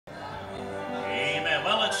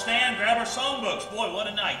stand, grab our songbooks. Boy, what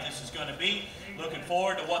a night this is going to be. Looking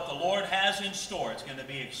forward to what the Lord has in store. It's going to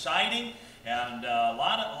be exciting and a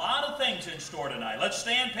lot of things in store tonight. Let's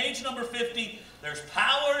stand, page number 50. There's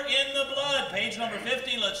power in the blood. Page number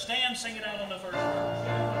 50. Let's stand, sing it out on the first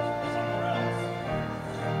verse.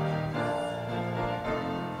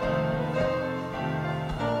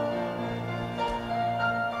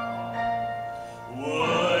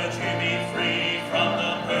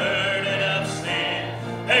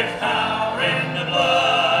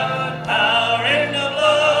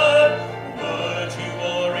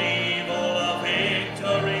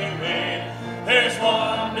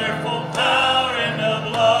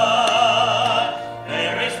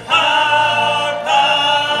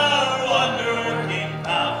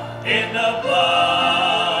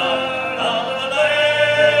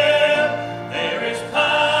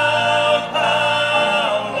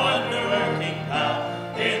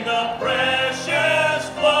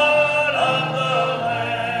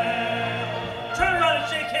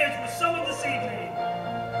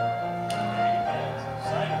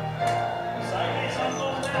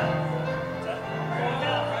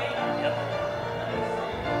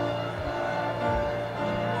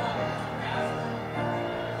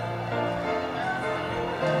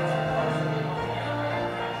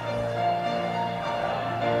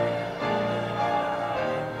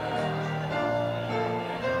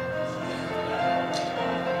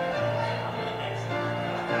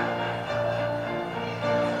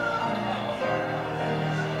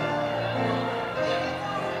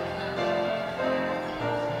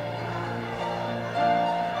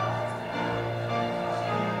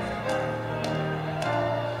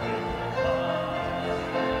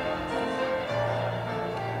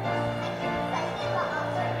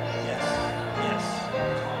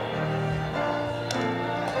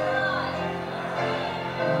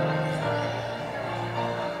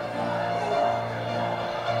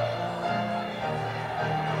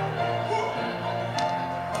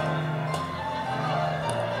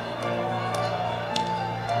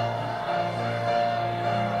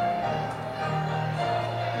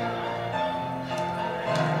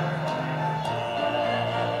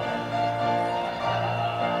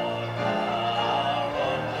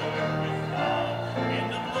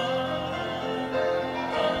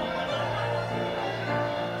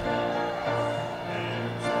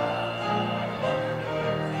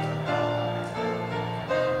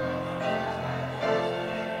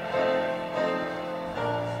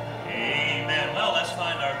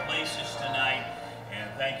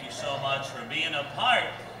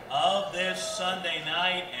 Sunday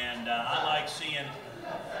night, and I like seeing,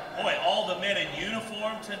 boy, all the men in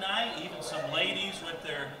uniform tonight, even some ladies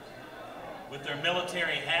with their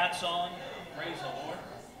military hats on. Praise the Lord.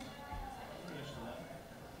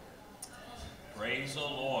 Praise the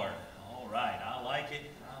Lord. All right, I like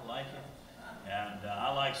it. I like it. And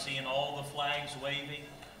I like seeing all the flags waving,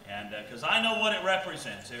 and because I know what it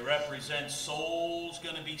represents. It represents souls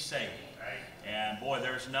going to be saved. And boy,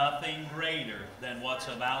 there's nothing greater than what's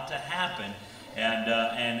about to happen.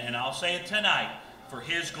 And I'll say it tonight, for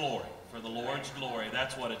His glory, for the Lord's glory.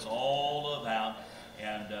 That's what it's all about.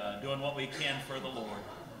 And doing what we can for the Lord.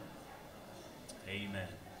 Amen.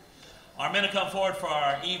 Our men have come forward for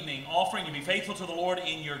our evening offering. To be faithful to the Lord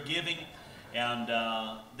in your giving. And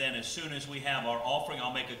then as soon as we have our offering,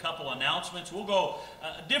 I'll make a couple announcements. We'll go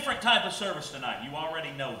a different type of service tonight. You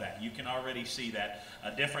already know that. You can already see that.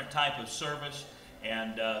 A different type of service.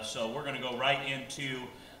 And so we're going to go right into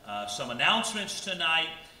some announcements tonight.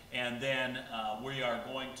 And then we are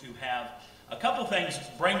going to have a couple things to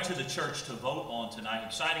bring to the church to vote on tonight.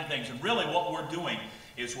 Exciting things. And really what we're doing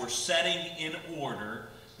is we're setting in order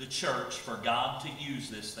the church for God to use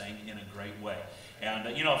this thing in a great way.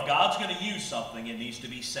 And, you know, if God's going to use something, it needs to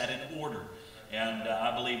be set in order. And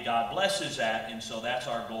I believe God blesses that, and so that's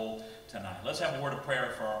our goal tonight. Let's have a word of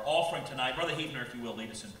prayer for our offering tonight. Brother Hefner, if you will,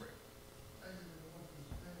 lead us in prayer.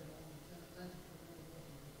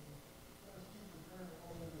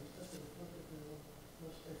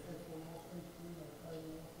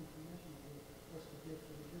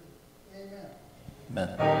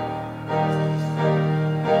 Amen.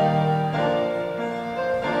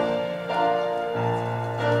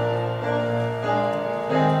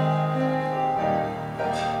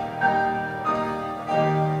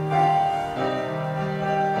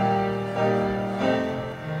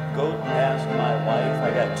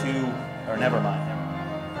 Never mind.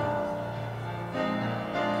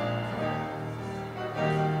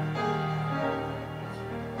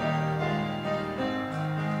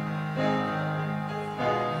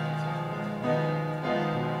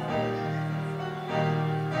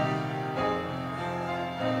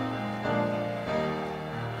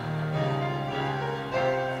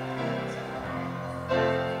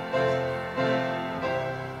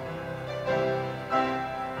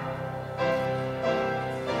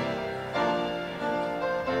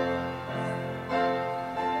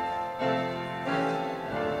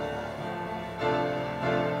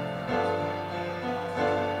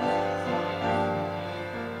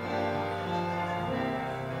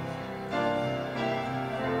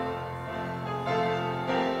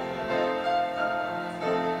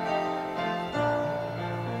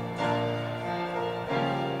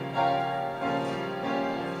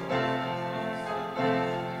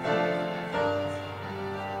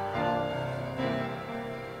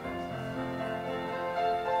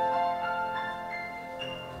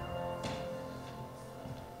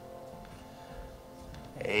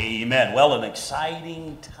 Amen. Well, an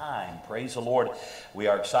exciting time. Praise the Lord. We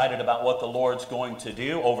are excited about what the Lord's going to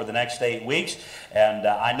do over the next 8 weeks. And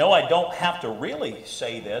I know I don't have to really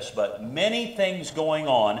say this, but many things going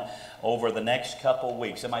on over the next couple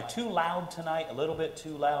weeks. Am I too loud tonight? A little bit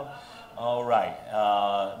too loud? All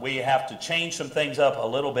right. We have to change some things up a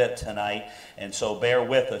little bit tonight, and so bear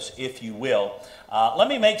with us if you will. Let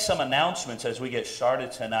me make some announcements as we get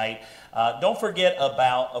started tonight. Don't forget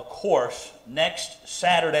about, of course, next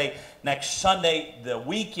Saturday, next Sunday, the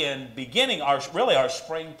weekend, beginning our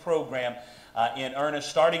spring program in earnest,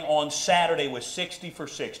 starting on Saturday with 60 for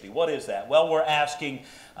 60. What is that? Well, we're asking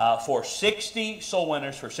for 60 soul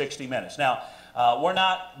winners for 60 minutes. Now, we're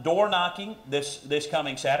not door knocking this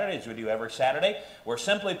coming Saturday as we do every Saturday. We're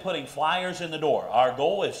simply putting flyers in the door. Our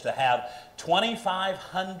goal is to have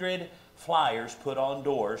 2,500 flyers put on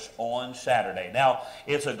doors on Saturday. Now,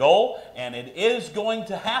 it's a goal, and it is going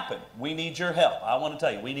to happen. We need your help. I want to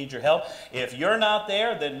tell you, we need your help. If you're not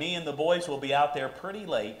there, then me and the boys will be out there pretty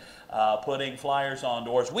late putting flyers on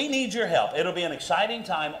doors. We need your help. It'll be an exciting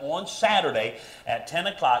time on Saturday at 10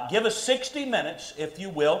 o'clock. Give us 60 minutes, if you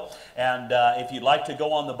will, and if you'd like to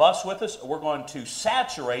go on the bus with us, we're going to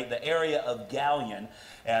saturate the area of Galleon,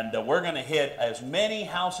 and we're going to hit as many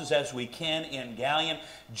houses as we can in Galleon,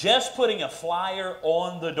 just putting a flyer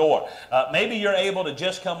on the door. Maybe you're able to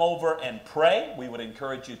just come over and pray. We would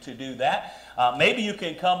encourage you to do that. Maybe you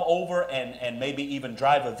can come over and maybe even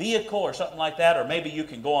drive a vehicle or something like that, or maybe you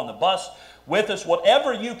can go on the bus with us.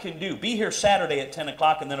 Whatever you can do, be here Saturday at 10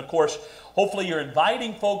 o'clock, and then, of course, hopefully you're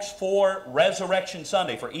inviting folks for Resurrection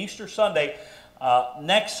Sunday, for Easter Sunday.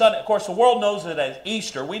 Next Sunday, of course, the world knows it as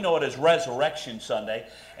Easter. We know it as Resurrection Sunday,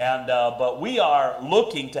 and but we are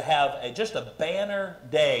looking to have just a banner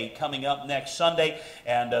day coming up next Sunday,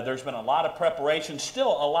 and there's been a lot of preparation, still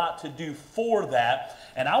a lot to do for that,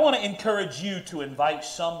 and I want to encourage you to invite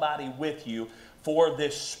somebody with you for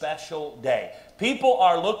this special day. People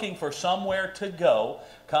are looking for somewhere to go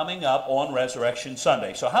coming up on Resurrection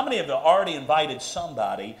Sunday. So how many of you have already invited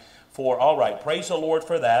somebody for, all right, praise the Lord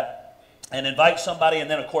for that. And invite somebody, and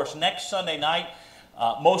then, of course, next Sunday night,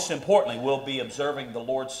 most importantly, we'll be observing the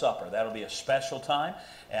Lord's Supper. That'll be a special time,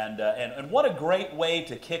 and what a great way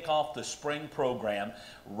to kick off the spring program.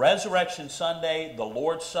 Resurrection Sunday, the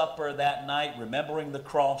Lord's Supper that night, remembering the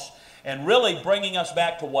cross, and really bringing us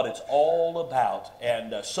back to what it's all about.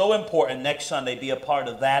 And so important, next Sunday, be a part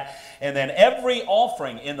of that. And then every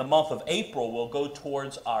offering in the month of April will go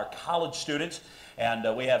towards our college students.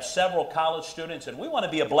 And we have several college students, and we want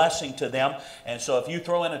to be a blessing to them. And so if you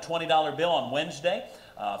throw in a $20 bill on Wednesday,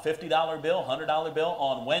 $50 bill, $100 bill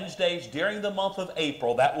on Wednesdays during the month of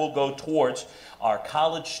April, that will go towards our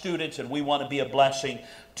college students, and we want to be a blessing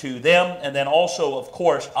to them. And then also, of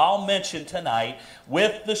course, I'll mention tonight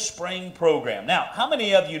with the spring program. Now, how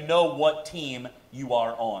many of you know what team you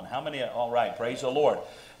are on? How many? All right, praise the Lord.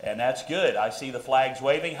 And that's good. I see the flags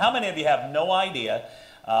waving. How many of you have no idea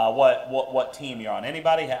what team you're on?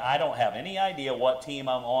 Anybody? I don't have any idea what team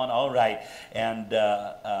I'm on. All right. And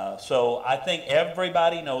so I think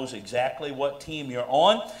everybody knows exactly what team you're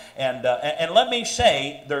on. And let me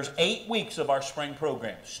say, there's 8 weeks of our spring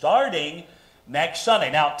program starting next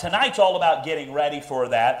Sunday. Now, tonight's all about getting ready for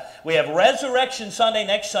that. We have Resurrection Sunday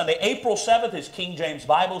next Sunday. April 7th is King James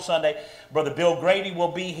Bible Sunday. Brother Bill Grady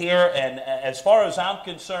will be here. And as far as I'm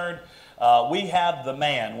concerned, we have the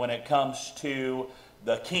man when it comes to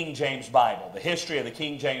the King James Bible, the history of the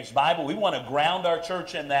King James Bible. We want to ground our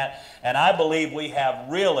church in that, and I believe we have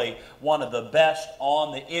really one of the best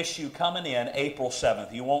on the issue coming in April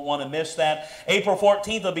 7th. You won't want to miss that. April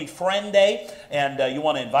 14th will be Friend Day, and you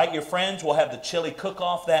want to invite your friends. We'll have the chili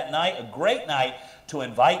cook-off that night, a great night to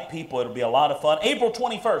invite people. It'll be a lot of fun. April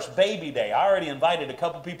 21st, Baby Day. I already invited a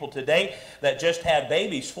couple people today that just had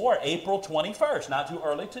babies for April 21st. Not too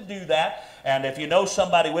early to do that. And if you know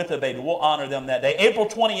somebody with a baby, we'll honor them that day. April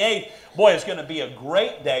 28th, boy, it's going to be a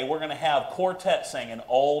great day. We're going to have quartet singing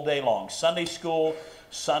all day long. Sunday school,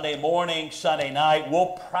 Sunday morning, Sunday night.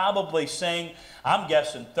 We'll probably sing, I'm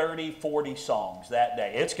guessing, 30, 40 songs that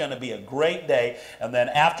day. It's going to be a great day. And then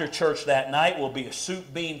after church that night will be a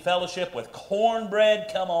soup bean fellowship with cornbread.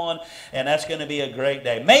 Come on. And that's going to be a great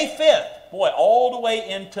day. May 5th, boy, all the way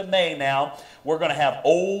into May now, we're going to have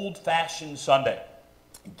Old Fashioned Sunday.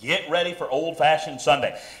 Get ready for Old-Fashioned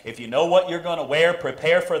Sunday. If you know what you're going to wear,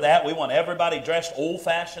 prepare for that. We want everybody dressed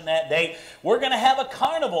old-fashioned that day. We're going to have a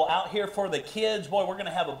carnival out here for the kids. Boy, we're going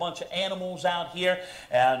to have a bunch of animals out here.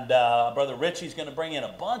 And Brother Richie's going to bring in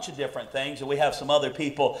a bunch of different things. And we have some other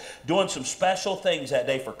people doing some special things that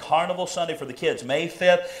day for Carnival Sunday for the kids, May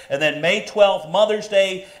 5th. And then May 12th, Mother's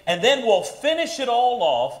Day. And then we'll finish it all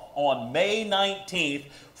off on May 19th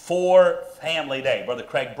for Family Day. Brother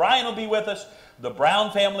Craig Bryan will be with us. The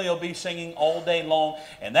Brown family will be singing all day long,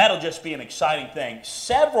 and that'll just be an exciting thing.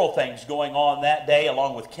 Several things going on that day,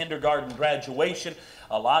 along with kindergarten graduation.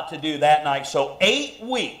 A lot to do that night. So 8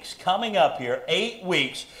 weeks coming up here, 8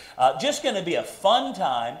 weeks. Just going to be a fun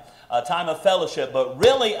time, a time of fellowship, but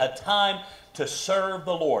really a time to serve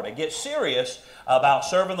the Lord and get serious about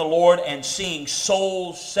serving the Lord and seeing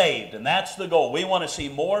souls saved. And that's the goal. We want to see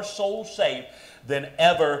more souls saved than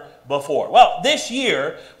ever before. Well, this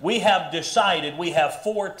year we have decided we have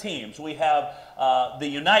 4 teams. We have the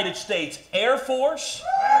United States Air Force,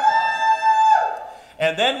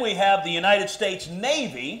 and then we have the United States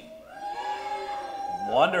Navy.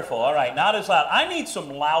 Wonderful. All right, not as loud. I need some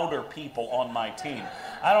louder people on my team.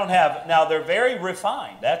 I don't have, now they're very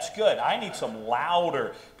refined. That's good. I need some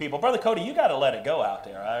louder people. Brother Cody, you got to let it go out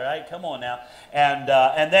there, all right? Come on now. And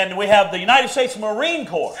then we have the United States Marine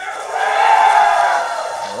Corps.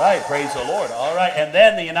 All right, praise the Lord. All right, and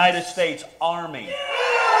then the United States Army.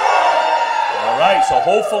 All right, so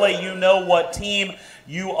hopefully you know what team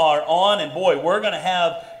you are on. And boy, we're going to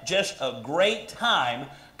have just a great time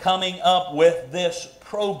coming up with this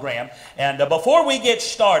program. And before we get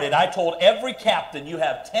started, I told every captain you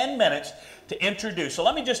have 10 minutes to introduce. So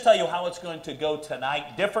let me just tell you how it's going to go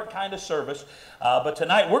tonight. Different kind of service. But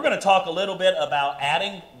tonight we're going to talk a little bit about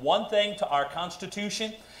adding one thing to our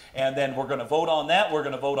Constitution. And then we're going to vote on that. We're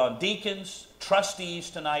going to vote on deacons, trustees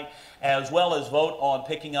tonight, as well as vote on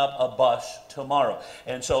picking up a bus tomorrow.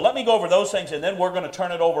 And so let me go over those things, and then we're going to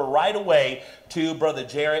turn it over right away to Brother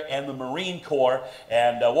Jarrett and the Marine Corps.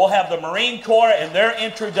 And we'll have the Marine Corps and their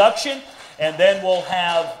introduction, and then we'll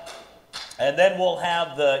have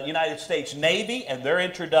the United States Navy and their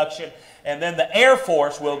introduction. And then the Air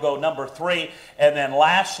Force will go number 3. And then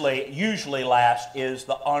lastly, usually last, is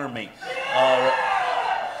the Army.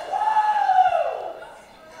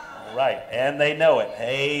 Right, and they know it.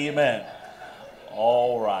 Amen.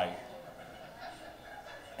 All right.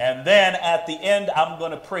 And then at the end, I'm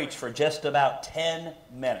going to preach for just about 10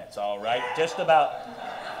 minutes, all right? Just about.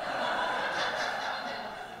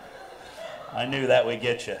 I knew that would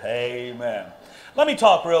get you. Amen. Let me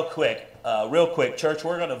talk real quick, church.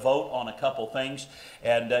 We're going to vote on a couple things.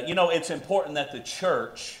 And, you know, it's important that the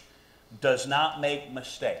church does not make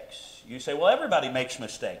mistakes. You say, well, everybody makes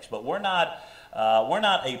mistakes, but we're not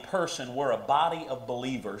a person, we're a body of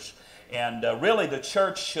believers. And really the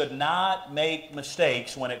church should not make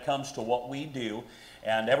mistakes when it comes to what we do.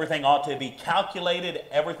 And everything ought to be calculated,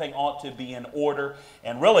 everything ought to be in order.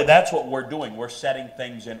 And really that's what we're doing, we're setting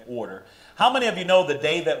things in order. How many of you know the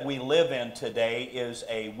day that we live in today is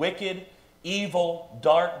a wicked, evil,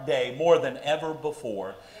 dark day more than ever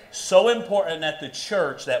before? So important at the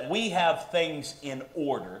church that we have things in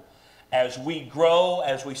order. As we grow,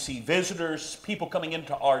 as we see visitors, people coming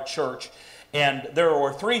into our church. And there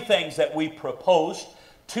were 3 things that we proposed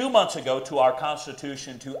 2 months ago to our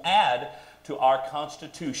Constitution to add to our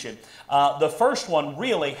Constitution. The first one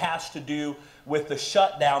really has to do with the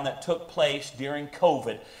shutdown that took place during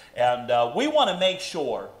COVID. And we want to make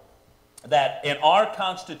sure that in our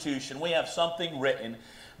Constitution we have something written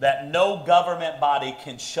that no government body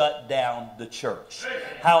can shut down the church.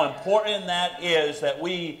 How important that is, that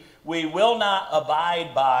we will not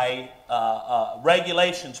abide by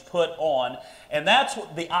regulations put on. And that's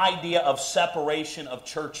the idea of separation of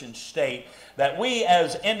church and state, that we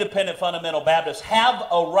as independent fundamental Baptists have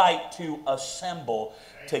a right to assemble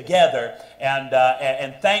together.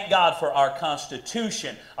 And thank God for our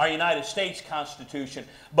Constitution, our United States Constitution.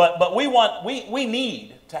 But we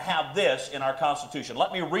need to have this in our Constitution.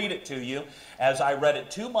 Let me read it to you as I read it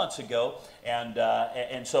 2 months ago.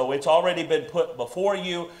 And so it's already been put before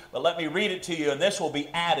you, but let me read it to you, and this will be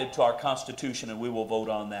added to our Constitution, and we will vote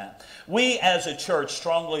on that. We as a church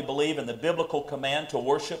strongly believe in the biblical command to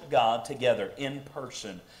worship God together in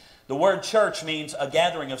person. The word church means a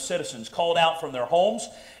gathering of citizens called out from their homes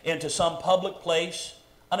into some public place,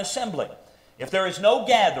 an assembly. If there is no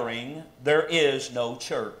gathering, there is no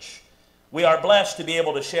church. We are blessed to be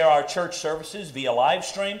able to share our church services via live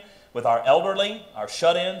stream with our elderly, our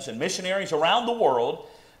shut-ins, and missionaries around the world.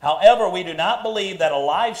 However, we do not believe that a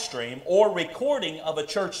live stream or recording of a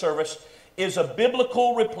church service is a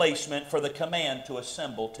biblical replacement for the command to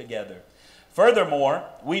assemble together. Furthermore,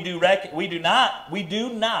 we do not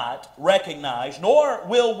recognize, nor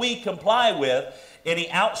will we comply with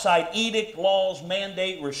any outside edict, laws,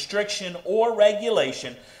 mandate, restriction, or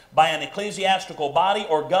regulation by an ecclesiastical body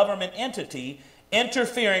or government entity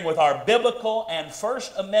interfering with our biblical and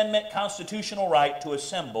First Amendment constitutional right to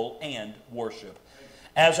assemble and worship.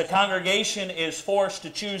 As a congregation is forced to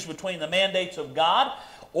choose between the mandates of God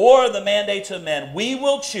or the mandates of men, we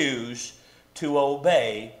will choose to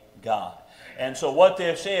obey God. And so what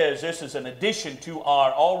this is an addition to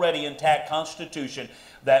our already intact Constitution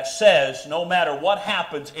that says no matter what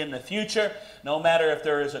happens in the future, no matter if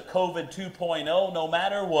there is a COVID 2.0, no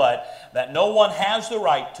matter what, that no one has the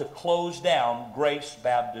right to close down Grace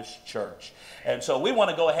Baptist Church. And so we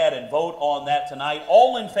want to go ahead and vote on that tonight.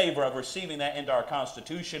 All in favor of receiving that into our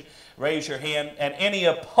Constitution, raise your hand. And any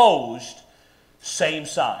opposed, same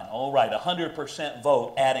sign. All right, 100%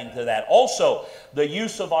 vote adding to that. Also, the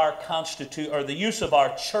use of our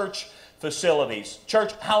church facilities.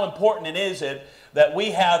 Church, how important it is that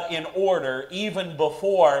we have in order even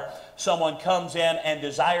before someone comes in and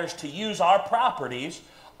desires to use our properties,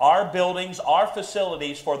 our buildings, our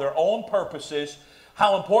facilities for their own purposes.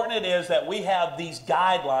 How important it is that we have these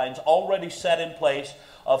guidelines already set in place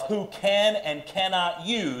of who can and cannot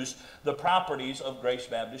use the properties of Grace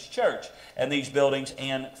Baptist Church and these buildings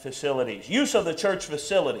and facilities. Use of the church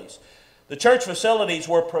facilities. The church facilities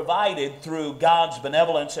were provided through God's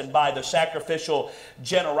benevolence and by the sacrificial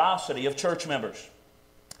generosity of church members.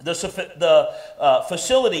 The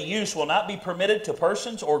facility use will not be permitted to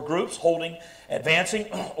persons or groups holding, advancing,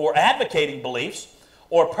 or advocating beliefs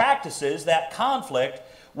or practices that conflict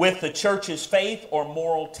with the church's faith or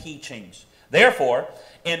moral teachings. Therefore,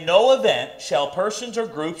 in no event shall persons or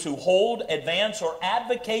groups who hold, advance, or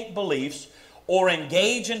advocate beliefs or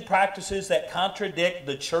engage in practices that contradict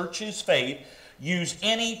the church's faith use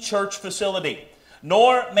any church facility,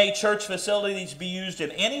 nor may church facilities be used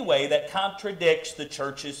in any way that contradicts the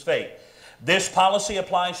church's faith. This policy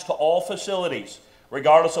applies to all facilities,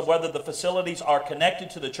 regardless of whether the facilities are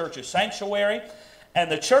connected to the church's sanctuary,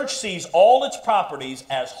 and the church sees all its properties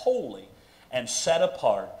as holy and set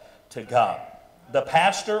apart to God. The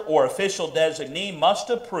pastor or official designee must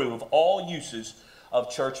approve all uses of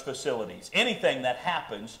church facilities. Anything that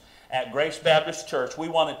happens at Grace Baptist Church, we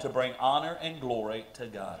want it to bring honor and glory to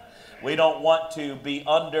God. We don't want to be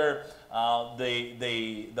under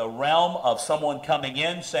the realm of someone coming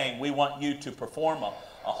in saying, we want you to perform a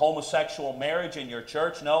homosexual marriage in your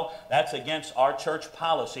church. No, that's against our church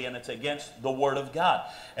policy, and it's against the Word of God.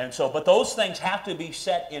 And so, but those things have to be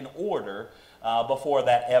set in order before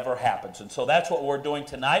that ever happens. And so that's what we're doing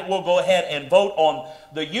tonight. We'll go ahead and vote on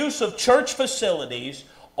the use of church facilities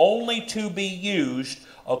only to be used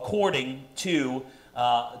according to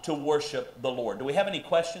worship the Lord. Do we have any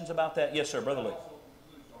questions about that? Yes, sir, Brother Lee.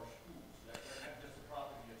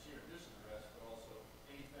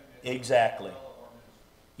 Exactly.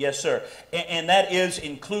 Yes, sir. And that is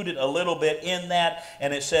included a little bit in that.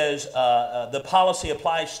 And it says the policy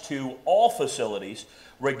applies to all facilities,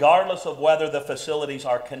 regardless of whether the facilities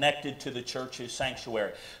are connected to the church's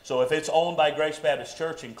sanctuary. So if it's owned by Grace Baptist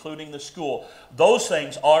Church, including the school, those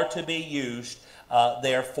things are to be used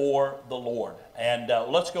there for the Lord. And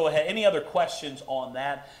let's go ahead. Any other questions on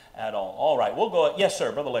that at all? All right, we'll go. Yes,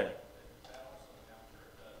 sir, Brother Larry.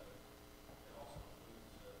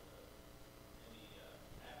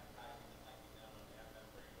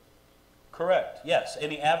 Correct. Yes.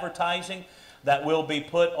 Any advertising that will be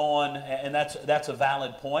put on, and that's a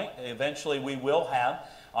valid point. Eventually we will have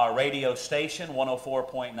our radio station,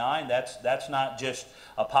 104.9. That's not just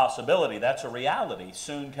a possibility. That's a reality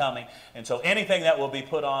soon coming. And so anything that will be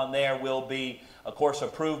put on there will be, of course,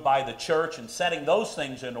 approved by the church and setting those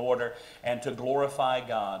things in order and to glorify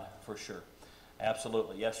God for sure.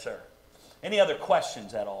 Absolutely. Yes, sir. Any other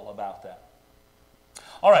questions at all about that?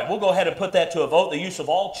 All right, we'll go ahead and put that to a vote. The use of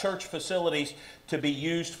all church facilities to be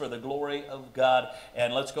used for the glory of God.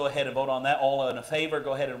 And let's go ahead and vote on that. All in favor,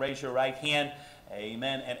 go ahead and raise your right hand.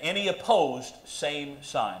 Amen. And any opposed, same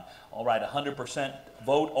sign. All right, 100%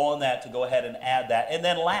 vote on that to go ahead and add that. And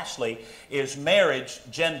then lastly is marriage,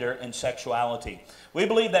 gender, and sexuality. We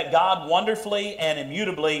believe that God wonderfully and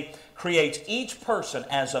immutably creates each person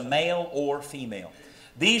as a male or female.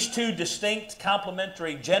 These two distinct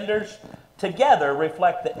complementary genders together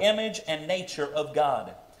reflect the image and nature of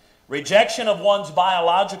God. Rejection of one's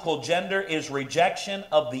biological gender is rejection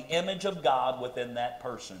of the image of God within that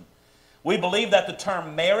person. We believe that the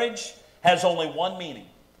term marriage has only one meaning,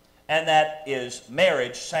 and that is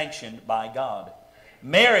marriage sanctioned by God.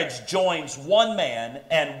 Marriage joins one man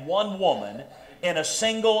and one woman in a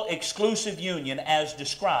single exclusive union as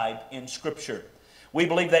described in Scripture. We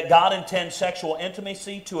believe that God intends sexual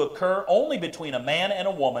intimacy to occur only between a man and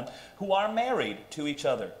a woman who are married to each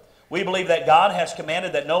other. We believe that God has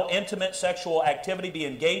commanded that no intimate sexual activity be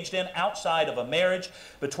engaged in outside of a marriage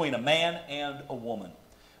between a man and a woman.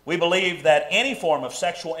 We believe that any form of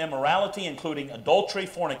sexual immorality, including adultery,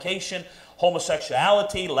 fornication,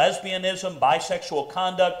 homosexuality, lesbianism, bisexual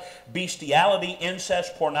conduct, bestiality,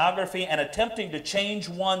 incest, pornography, and attempting to change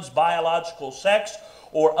one's biological sex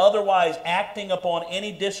or otherwise acting upon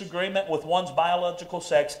any disagreement with one's biological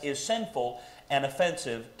sex is sinful and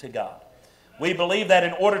offensive to God. We believe that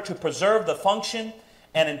in order to preserve the function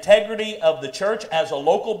and integrity of the church as a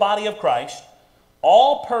local body of Christ,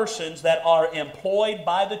 all persons that are employed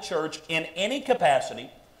by the church in any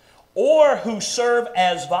capacity or who serve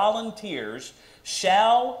as volunteers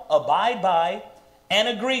shall abide by and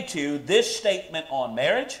agree to this statement on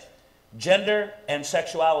marriage, gender, and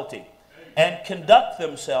sexuality, and conduct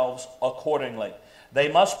themselves accordingly.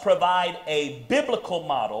 They must provide a biblical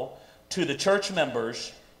model to the church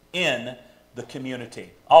members in the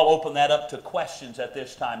community. I'll open that up to questions at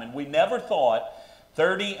this time. And we never thought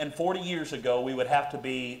 30 and 40 years ago we would have to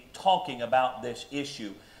be talking about this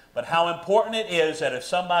issue. But how important it is that if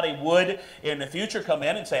somebody would in the future come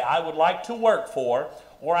in and say, I would like to work for,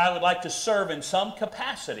 or I would like to serve in some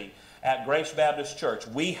capacity at Grace Baptist Church,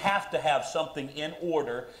 we have to have something in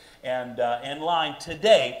order and in line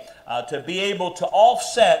today to be able to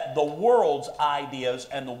offset the world's ideas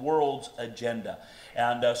and the world's agenda.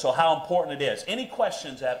 And so how important it is. Any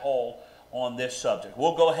questions at all on this subject?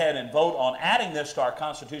 We'll go ahead and vote on adding this to our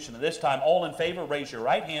Constitution at this time. All in favor, raise your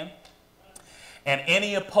right hand. And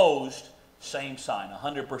any opposed, same sign.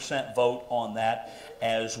 100% vote on that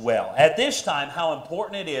as well. At this time, how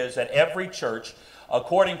important it is that every church,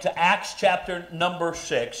 according to Acts chapter number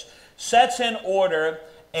 6, sets in order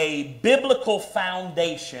a biblical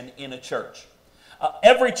foundation in a church.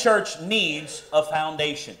 Every church needs a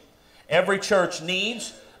foundation. Every church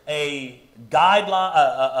needs a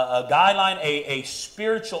guideline, a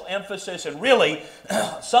spiritual emphasis, and really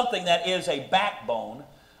something that is a backbone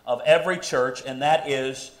of every church, and that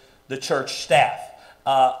is the church staff.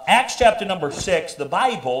 Acts chapter number 6, the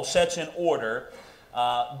Bible sets in order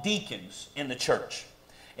deacons in the church.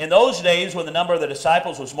 In those days, when the number of the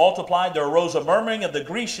disciples was multiplied, there arose a murmuring of the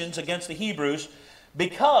Grecians against the Hebrews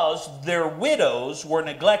because their widows were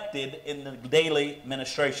neglected in the daily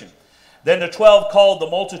ministration. Then the 12 called the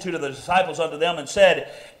multitude of the disciples unto them and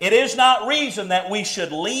said, It is not reason that we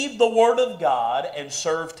should leave the word of God and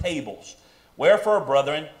serve tables. Wherefore,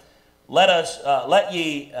 brethren, look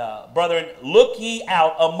ye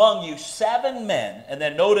out among you 7 men, and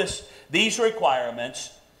then notice these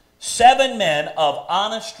requirements, 7 men of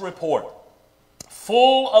honest report,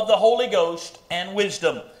 full of the Holy Ghost and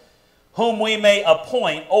wisdom, whom we may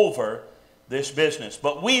appoint over this business.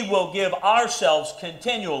 But we will give ourselves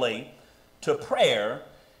continually to prayer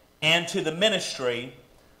and to the ministry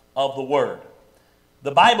of the word.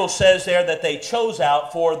 The Bible says there that they chose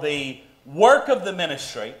out for the work of the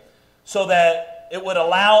ministry so that it would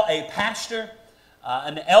allow a pastor,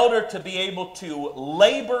 an elder to be able to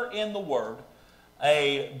labor in the word,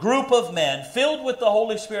 a group of men filled with the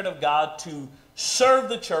Holy Spirit of God to serve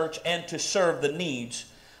the church and to serve the needs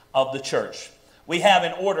of the church. We have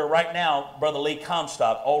in order right now Brother Lee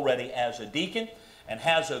Comstock already as a deacon and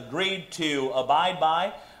has agreed to abide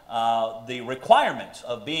by the requirements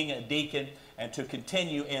of being a deacon and to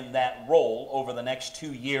continue in that role over the next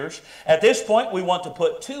 2 years. At this point, we want to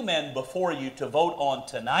put 2 men before you to vote on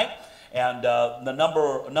tonight. And the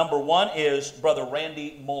number 1 is Brother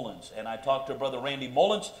Randy Mullins. And I talked to Brother Randy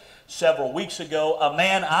Mullins several weeks ago, a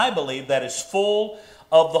man I believe that is full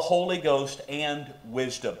of the Holy Ghost and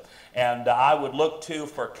wisdom. And I would look to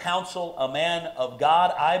for counsel, a man of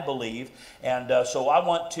God, I believe. And so I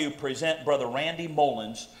want to present Brother Randy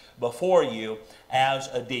Mullins before you as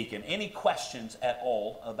a deacon. Any questions at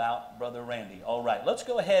all about Brother Randy? All right, let's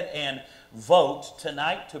go ahead and vote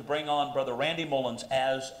tonight to bring on Brother Randy Mullins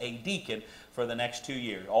as a deacon for the next 2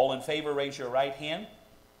 years. All in favor, raise your right hand.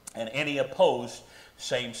 And any opposed,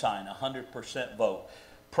 same sign, 100% vote.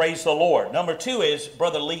 Praise the Lord. Number 2 is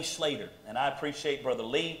Brother Lee Slater. And I appreciate Brother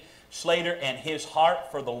Lee Slater and his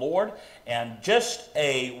heart for the Lord. And just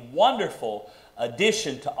a wonderful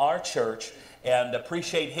addition to our church. And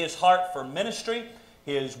appreciate his heart for ministry,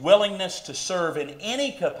 his willingness to serve in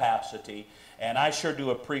any capacity. And I sure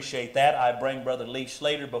do appreciate that. I bring Brother Lee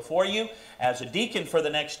Slater before you as a deacon for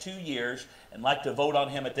the next 2 years and like to vote on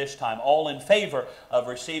him at this time. All in favor of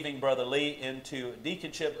receiving Brother Lee into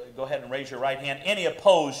deaconship, go ahead and raise your right hand. Any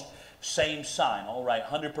opposed, same sign. All right,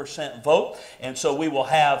 100% vote. And so we will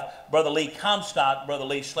have Brother Lee Comstock, Brother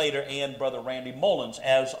Lee Slater, and Brother Randy Mullins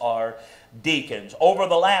as our deacons. Over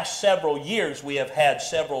the last several years, we have had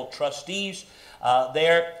several trustees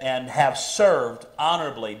there and have served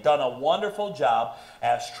honorably, done a wonderful job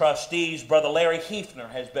as trustees. Brother Larry Hefner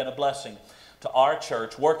has been a blessing to our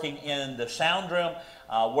church, working in the sound room,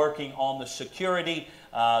 working on the security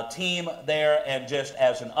team there, and just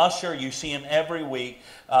as an usher. You see him every week.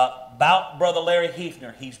 About Brother Larry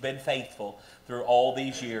Hefner, he's been faithful through all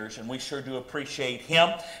these years, and we sure do appreciate him.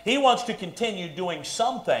 He wants to continue doing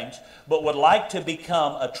some things, but would like to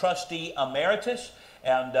become a trustee emeritus,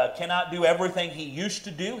 and cannot do everything he used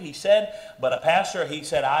to do, he said, but a pastor, he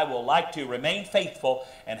said, I will like to remain faithful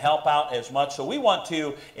and help out as much. So we want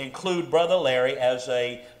to include Brother Larry as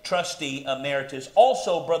a trustee emeritus.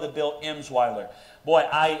 Also, Brother Bill Emsweiler. Boy,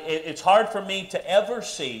 it's hard for me to ever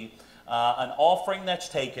see an offering that's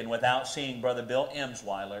taken without seeing Brother Bill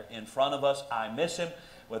Emsweiler in front of us. I miss him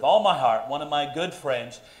with all my heart, one of my good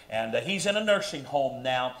friends, and he's in a nursing home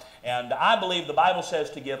now, and I believe the Bible says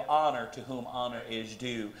to give honor to whom honor is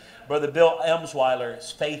due. Brother Bill Emsweiler is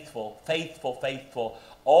faithful, faithful, faithful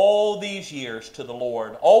all these years to the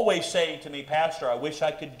Lord, always saying to me, Pastor, I wish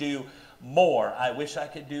I could do more. I wish I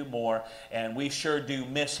could do more, and we sure do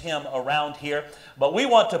miss him around here. But we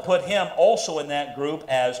want to put him also in that group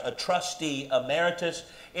as a trustee emeritus,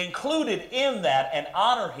 included in that, and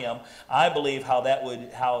honor him. I believe how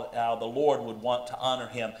the Lord would want to honor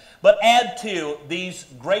him. But add to these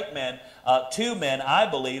great men, two men, I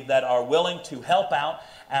believe, that are willing to help out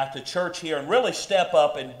at the church here and really step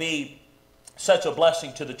up and be such a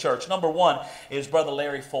blessing to the church. Number one is Brother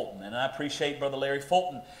Larry Fulton, and I appreciate Brother Larry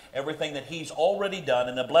Fulton, everything that he's already done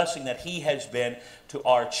and the blessing that he has been to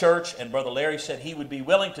our church. And Brother Larry said he would be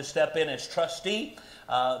willing to step in as trustee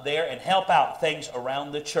there and help out things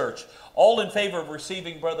around the church. All in favor of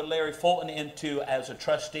receiving Brother Larry Fulton as a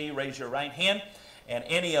trustee, raise your right hand. And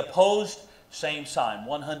any opposed, same sign,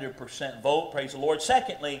 100% vote. Praise the Lord.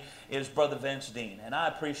 Secondly is Brother Vince Dean, and I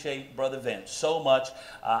appreciate Brother Vince so much.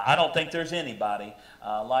 I don't think there's anybody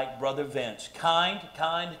like Brother Vince. Kind,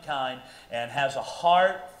 and has a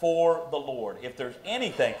heart for the Lord. If there's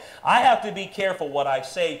anything, I have to be careful what I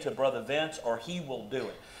say to Brother Vince, or he will do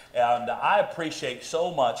it. And I appreciate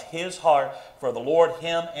so much his heart for the Lord,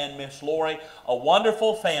 him and Miss Lori, a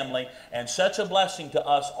wonderful family and such a blessing to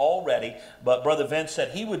us already. But Brother Vince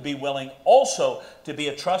said he would be willing also to be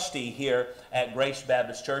a trustee here at Grace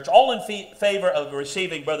Baptist Church. All in favor of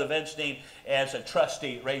receiving Brother Vince Dean as a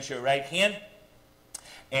trustee, raise your right hand.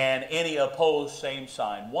 And any opposed, same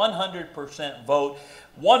sign. 100% vote.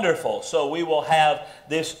 Wonderful. So we will have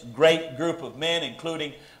this great group of men,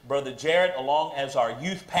 including Brother Jared, along as our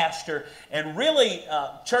youth pastor. And really,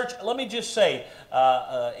 church, let me just say,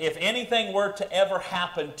 if anything were to ever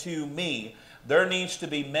happen to me, there needs to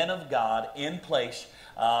be men of God in place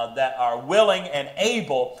that are willing and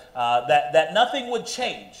able, that nothing would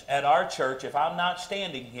change at our church if I'm not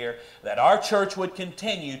standing here, that our church would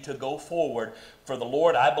continue to go forward for the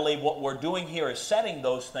Lord. I believe what we're doing here is setting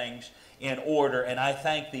those things in order, and I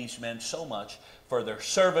thank these men so much for their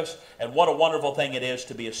service, and what a wonderful thing it is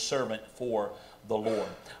to be a servant for the Lord.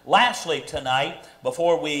 Lastly tonight,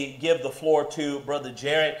 before we give the floor to Brother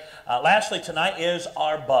Jarrett, lastly tonight is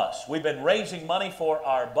our bus. We've been raising money for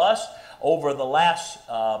our bus over the last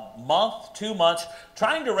month, 2 months,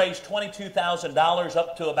 trying to raise $22,000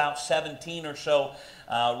 up to about 17 or so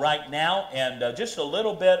right now, and just a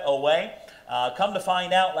little bit away. Come to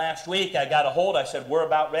find out last week, I got a hold, I said, we're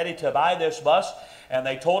about ready to buy this bus, and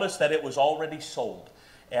they told us that it was already sold.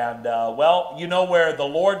 And well, you know, where the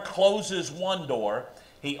Lord closes one door,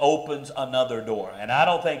 He opens another door. And I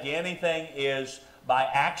don't think anything is by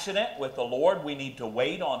accident with the Lord. We need to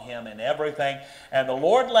wait on Him in everything. And the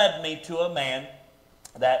Lord led me to a man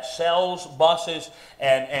that sells buses,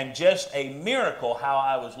 and just a miracle how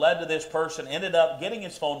I was led to this person, ended up getting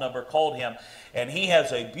his phone number, called him, and he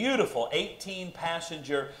has a beautiful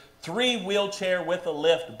 18-passenger, 3-wheelchair with a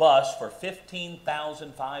lift bus for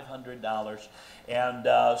 $15,500. And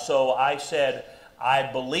so I said,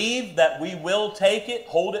 I believe that we will take it.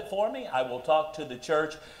 Hold it for me. I will talk to the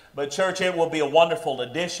church. But church, it will be a wonderful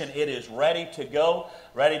addition. It is ready to go,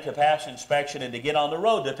 ready to pass inspection and to get on the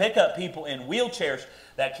road, to pick up people in wheelchairs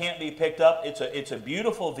that can't be picked up. It's a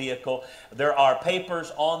beautiful vehicle. There are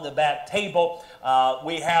papers on the back table.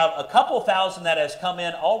 We have a couple thousand that has come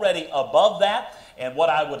in already above that. And what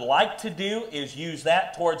I would like to do is use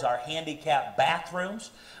that towards our handicap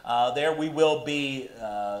bathrooms. There we will be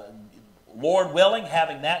Lord willing,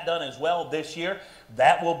 having that done as well this year.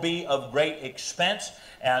 That will be of great expense.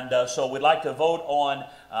 And so we'd like to vote on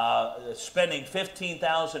spending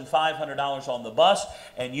 $15,500 on the bus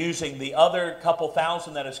and using the other couple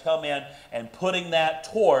thousand that has come in and putting that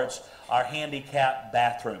towards our handicap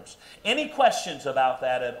bathrooms. Any questions about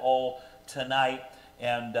that at all tonight?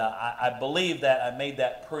 And I believe that I made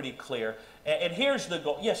that pretty clear. And here's the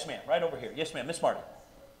goal. Yes, ma'am. Right over here. Yes, ma'am. Miss Marty.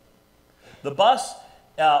 The bus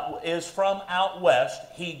is from out west.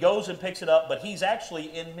 He goes and picks it up, but he's actually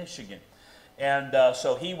in Michigan. And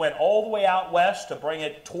so he went all the way out west to bring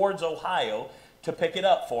it towards Ohio to pick it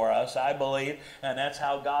up for us, I believe. And that's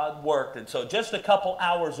how God worked. And so just a couple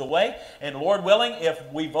hours away. And Lord willing, if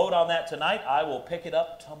we vote on that tonight, I will pick it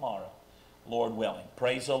up tomorrow. Lord willing.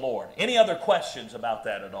 Praise the Lord. Any other questions about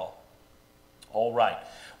that at all? All right.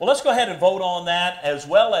 Well, let's go ahead and vote on that, as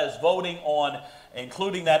well as voting on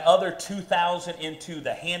including that other $2,000 into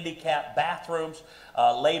the handicap bathrooms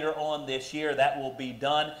later on this year. That will be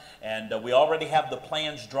done, and we already have the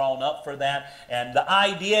plans drawn up for that. And the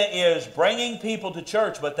idea is bringing people to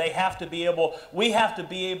church, but we have to be able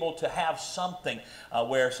to have something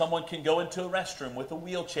where someone can go into a restroom with a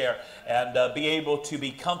wheelchair and be able to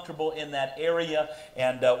be comfortable in that area,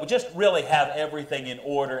 and we just really have everything in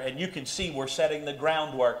order. And you can see we're setting the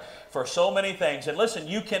groundwork for so many things. And listen,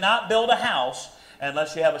 you cannot build a house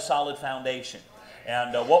unless you have a solid foundation.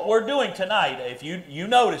 And what we're doing tonight, if you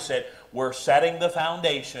notice it, we're setting the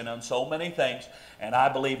foundation on so many things, and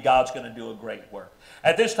I believe God's going to do a great work.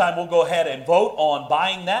 At this time, we'll go ahead and vote on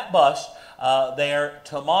buying that bus there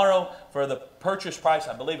tomorrow for the purchase price.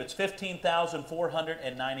 I believe it's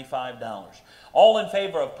 $15,495. All in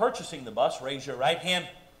favor of purchasing the bus, raise your right hand.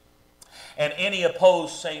 And any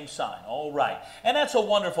opposed, same sign. All right. And that's a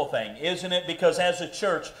wonderful thing, isn't it? Because as a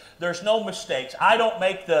church, there's no mistakes. I don't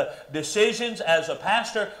make the decisions as a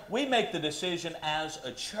pastor. We make the decision as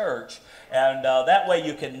a church. And that way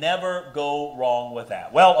you can never go wrong with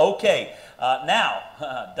that. Well, okay. Now,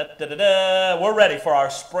 we're ready for our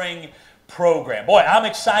spring program. Boy, I'm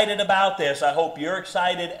excited about this. I hope you're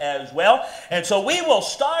excited as well. And so we will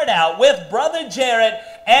start out with Brother Jarrett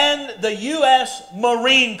and the U.S.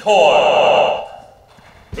 Marine Corps.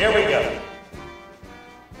 Here we go.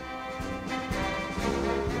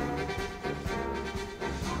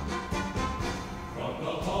 From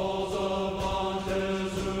the halls of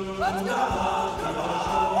Montezuma, let's go!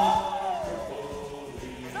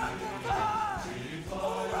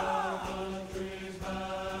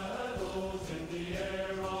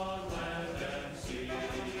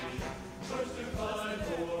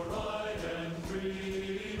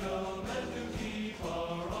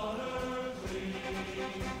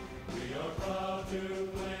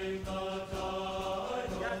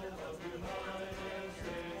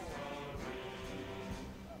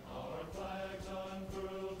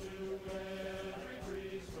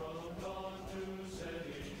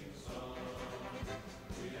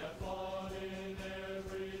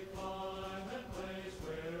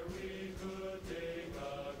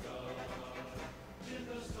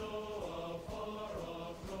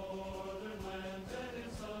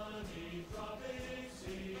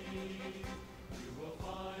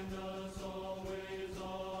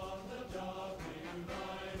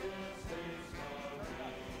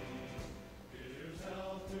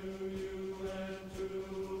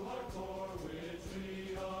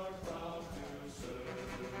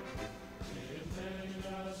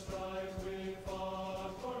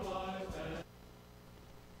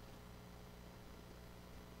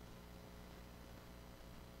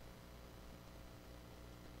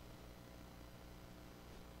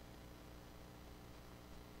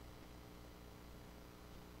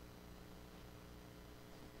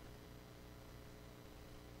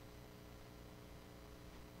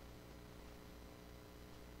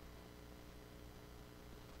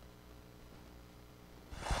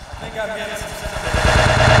 I think I'm getting some sound.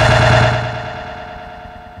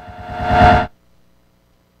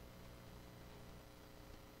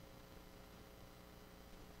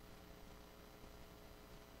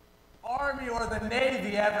 Army or the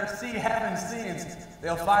Navy ever see heaven scenes,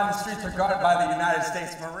 they'll find the streets are guarded by the United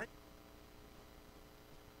States Marines.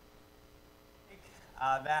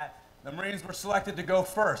 That the Marines were selected to go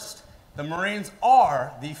first. The Marines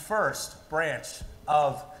are the first branch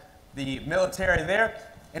of the military there.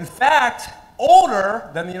 In fact, older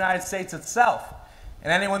than the United States itself.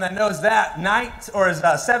 And anyone that knows that,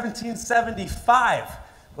 1775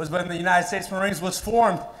 was when the United States Marines was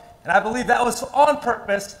formed. And I believe that was on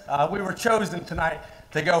purpose. We were chosen tonight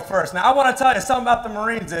to go first. Now, I want to tell you something about the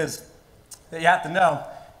Marines is that you have to know.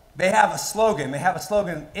 They have a slogan. They have a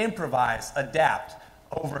slogan, improvise, adapt,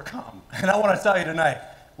 overcome. And I want to tell you tonight,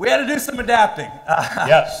 we had to do some adapting.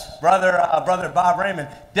 Yes. Brother Bob Raymond,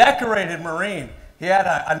 decorated Marine. He had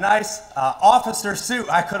a nice officer suit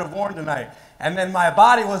I could have worn tonight. And then my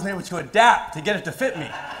body wasn't able to adapt to get it to fit me.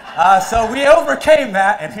 So we overcame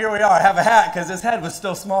that, and here we are. I have a hat because his head was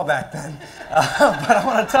still small back then. But I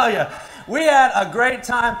want to tell you, we had a great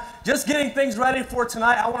time just getting things ready for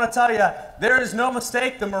tonight. I want to tell you, there is no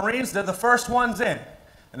mistake. The Marines, they're the first ones in,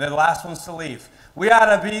 and they're the last ones to leave. We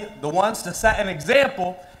ought to be the ones to set an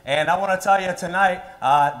example, and I want to tell you tonight,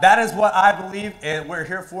 that is what I believe we're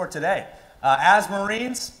here for today. As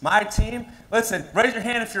Marines, my team, listen, raise your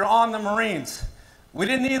hand if you're on the Marines. We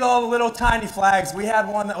didn't need all the little tiny flags. We had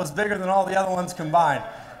one that was bigger than all the other ones combined.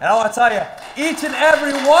 And I want to tell you, each and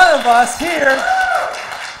every one of us here,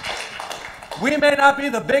 we may not be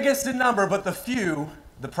the biggest in number, but the few,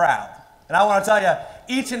 the proud. And I want to tell you,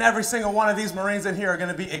 each and every single one of these Marines in here are going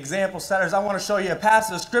to be example setters. I want to show you a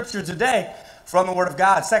passage of Scripture today from the Word of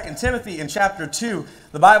God. 2 Timothy in chapter 2,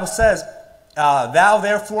 the Bible says, Thou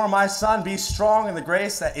therefore, my son, be strong in the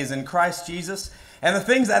grace that is in Christ Jesus, and the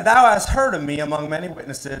things that thou hast heard of me among many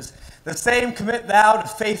witnesses, the same commit thou to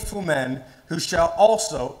faithful men who shall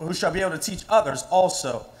be able to teach others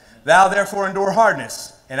also. Thou therefore endure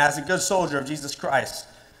hardness, and as a good soldier of Jesus Christ.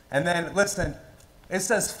 And then, listen, it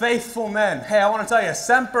says faithful men. Hey, I want to tell you,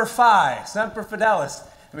 semper fi, semper fidelis.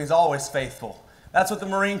 It means always faithful. That's what the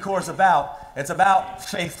Marine Corps is about. It's about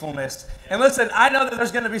faithfulness. And listen, I know that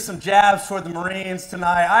there's going to be some jabs for the Marines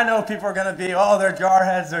tonight. I know people are going to be, oh, they're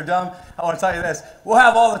jarheads, they're dumb. I want to tell you this. We'll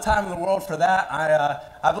have all the time in the world for that.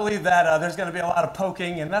 I believe that there's going to be a lot of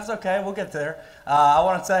poking, and that's okay. We'll get there. I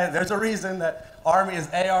want to say there's a reason that Army is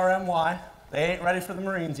ARMY. They ain't ready for the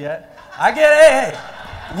Marines yet. I get it.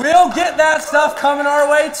 Hey, we'll get that stuff coming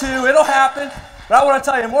our way, too. It'll happen. But I want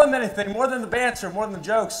to tell you, more than anything, more than the banter, more than the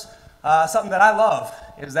jokes, something that I love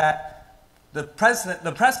is that the precedent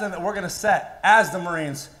that we're going to set as the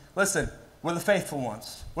Marines, listen, we're the faithful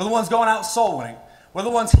ones. We're the ones going out soul winning. We're the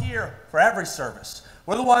ones here for every service.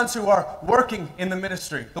 We're the ones who are working in the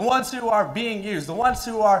ministry, the ones who are being used, the ones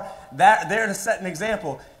who are there to set an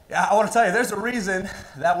example. I want to tell you, there's a reason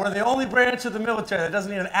that we're the only branch of the military that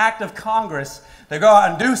doesn't need an act of Congress to go out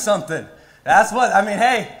and do something. That's what, I mean,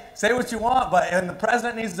 hey, say what you want, but when the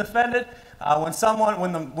president needs defended, when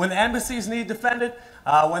the embassies need defended,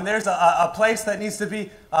 when there's a place that needs to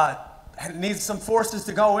be, needs some forces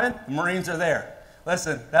to go in, the Marines are there.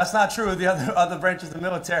 Listen, that's not true of the other branches of the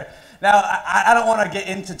military. Now, I don't want to get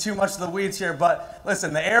into too much of the weeds here, but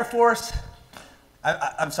listen, the Air Force,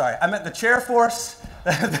 I'm sorry, I meant the Chair Force,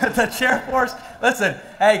 the Chair Force, listen,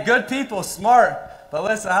 hey, good people, smart, but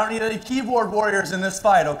listen, I don't need any keyboard warriors in this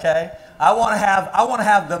fight, okay? I want to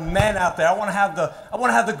have the men out there. I want to have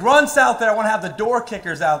the grunts out there. I want to have the door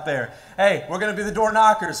kickers out there. Hey, we're going to be the door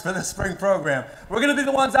knockers for the spring program. We're going to be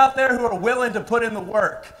the ones out there who are willing to put in the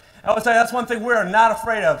work. I would say that's one thing we're not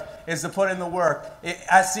afraid of, is to put in the work.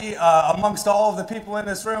 I see amongst all of the people in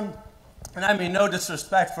this room, and I mean no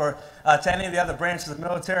disrespect to any of the other branches of the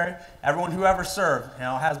military, everyone who ever served,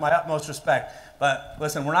 has my utmost respect. But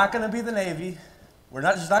listen, we're not going to be the Navy. We're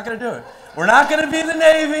just not going to do it. We're not going to be the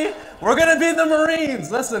Navy. We're going to be the Marines.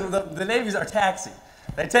 Listen, the Navy's our taxi.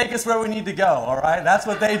 They take us where we need to go, all right? That's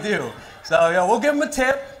what they do. So, we'll give them a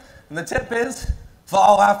tip, and the tip is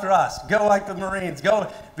follow after us. Go like the Marines. Go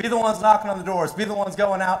be the ones knocking on the doors. Be the ones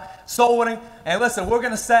going out, soul winning. And listen, we're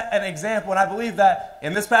going to set an example, and I believe that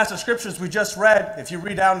in this passage of scriptures we just read, if you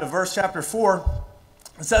read down to verse chapter 4,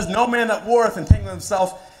 it says, No man that warreth entangleth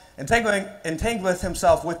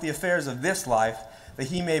himself with the affairs of this life, that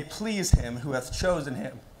he may please him who hath chosen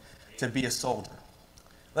him to be a soldier.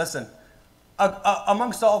 Listen,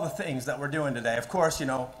 amongst all the things that we're doing today, of course,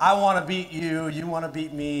 I want to beat you, you want to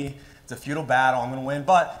beat me, it's a futile battle, I'm going to win.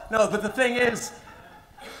 But the thing is,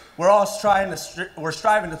 we're striving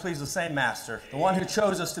to please the same master, the one who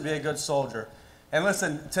chose us to be a good soldier. And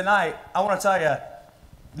listen, tonight, I want to tell you,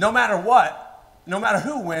 no matter what, no matter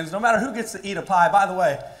who wins, no matter who gets to eat a pie, by the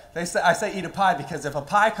way, I say eat a pie because if a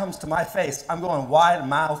pie comes to my face, I'm going wide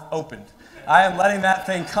mouth opened. I am letting that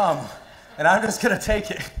thing come, and I'm just going to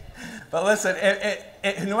take it. But listen,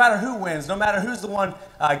 no matter who wins, no matter who's the one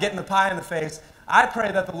getting the pie in the face, I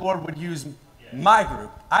pray that the Lord would use my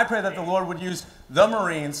group. I pray that the Lord would use the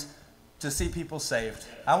Marines to see people saved.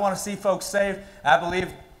 I want to see folks saved. I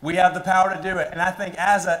believe we have the power to do it. And I think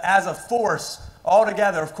as a force, all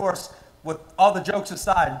together, of course, with all the jokes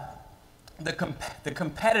aside, the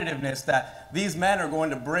competitiveness that these men are going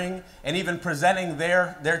to bring, and even presenting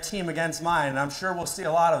their team against mine, and I'm sure we'll see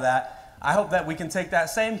a lot of that. I hope that we can take that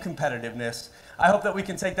same competitiveness I hope that we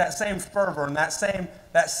can take that same fervor and that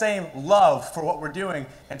same love for what we're doing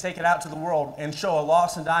and take it out to the world and show a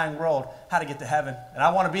lost and dying world how to get to heaven. And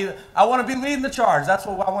I want to be leading the charge. That's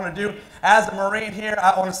what I want to do. As a Marine here,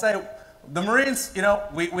 I want to say, the Marines, you know,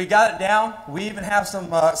 we got it down. We even have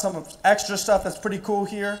some extra stuff that's pretty cool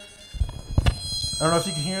here. I don't know if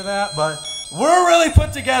you can hear that, but we're really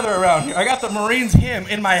put together around here. I got the Marines hymn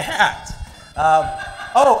in my hat.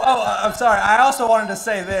 I'm sorry. I also wanted to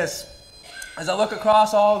say this. As I look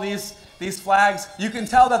across all these flags, you can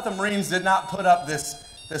tell that the Marines did not put up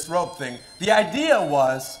this rope thing. The idea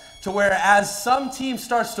was to where as some team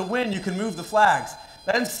starts to win, you can move the flags.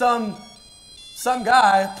 Then some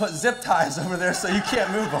guy put zip ties over there so you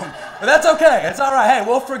can't move them. But that's okay. It's all right. Hey,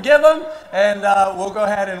 we'll forgive them, and we'll go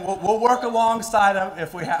ahead and we'll work alongside them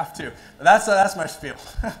if we have to. But that's my spiel.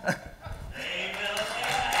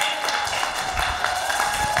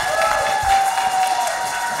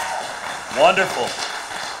 Wonderful.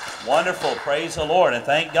 Wonderful. Praise the Lord, and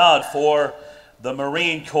thank God for the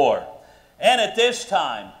Marine Corps. And at this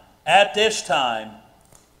time,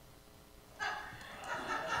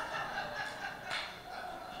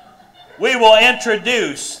 we will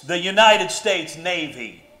introduce the United States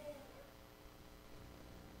Navy.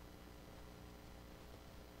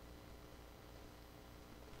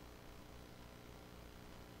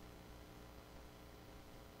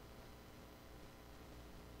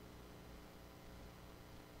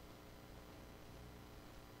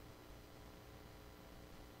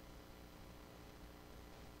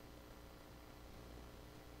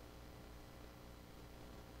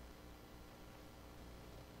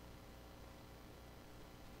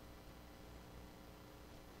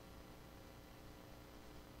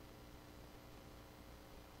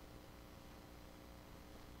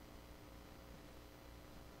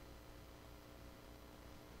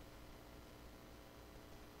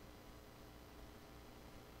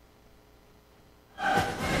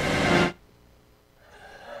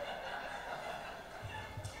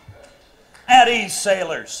 At ease,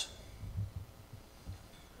 sailors.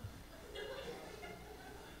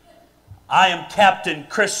 I am Captain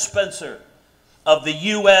Chris Spencer of the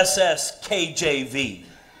USS KJV.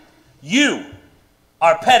 You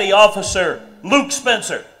are Petty Officer Luke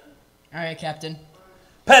Spencer. All right, Captain.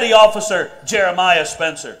 Petty Officer Jeremiah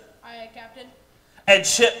Spencer. All right, Captain. And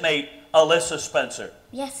shipmate Alyssa Spencer.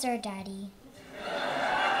 Yes, sir, Daddy.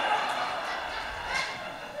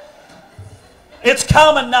 It's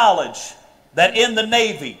common knowledge that in the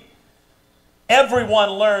Navy, everyone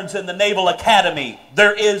learns in the Naval Academy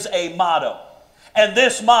there is a motto. And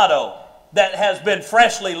this motto that has been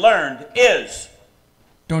freshly learned is...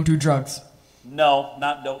 Don't do drugs. No,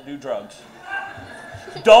 not don't do drugs.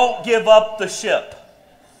 Don't give up the ship.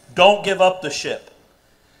 Don't give up the ship.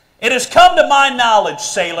 It has come to my knowledge,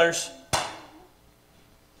 sailors,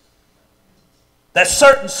 that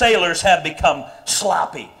certain sailors have become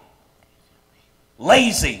sloppy,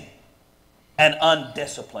 lazy, and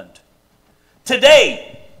undisciplined.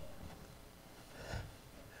 Today,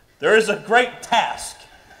 there is a great task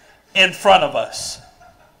in front of us,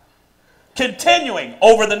 continuing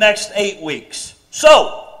over the next 8 weeks.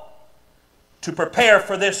 So, to prepare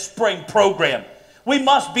for this spring program, we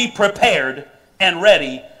must be prepared and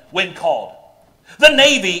ready when called. The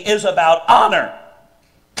Navy is about honor,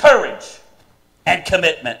 courage, and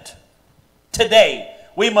commitment. Today,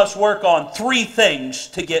 we must work on 3 things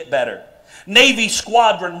to get better. Navy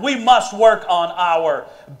Squadron, we must work on our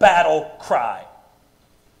battle cry.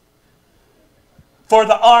 For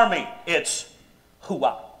the Army, it's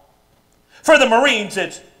hooah. For the Marines,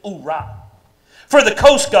 it's oorah. For the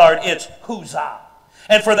Coast Guard, it's huzzah.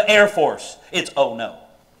 And for the Air Force, it's oh no.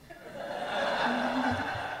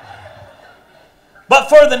 But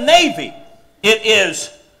for the Navy, it is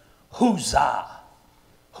huzzah.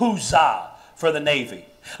 Huzzah for the Navy.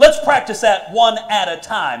 Let's practice that one at a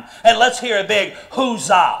time. And let's hear a big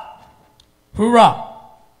huzzah. Hoorah.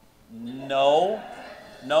 No,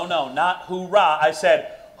 not hoorah. I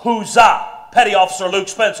said huzzah. Petty Officer Luke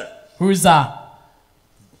Spencer. Huzzah.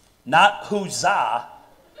 Not huzzah.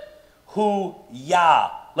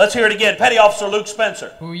 Hoo-yah. Let's hear it again. Petty Officer Luke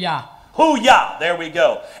Spencer. Hoo-yah. Hoo-yah. There we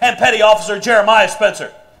go. And Petty Officer Jeremiah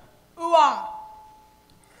Spencer. Ooh-ah.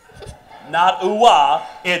 Not ooh-ah.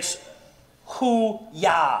 It's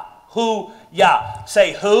hoo-yah. Hoo-yah.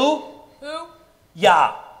 Say who? Who?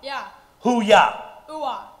 Yah. Yeah. Hoo-yah.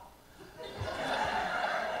 Ooh-ah.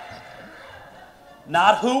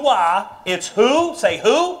 Not hoo-ah. It's who? Say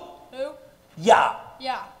who? Who? Yah.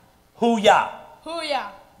 Yeah. Hoo-yah.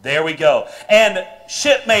 Hoo-yah. There we go. And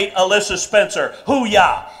shipmate Alyssa Spencer.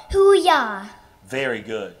 Hoo-yah. Hoo-yah. Very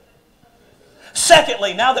good.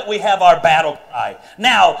 Secondly, now that we have our battle cry,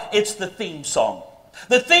 now it's the theme song.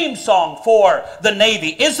 The theme song for the Navy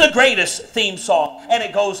is the greatest theme song, and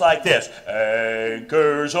it goes like this.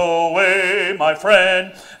 Anchors aweigh, my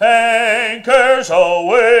friend, anchors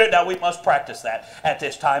aweigh. Now we must practice that at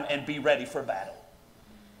this time and be ready for battle.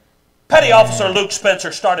 Petty Officer Luke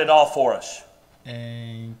Spencer started off for us.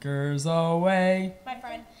 Anchors away. My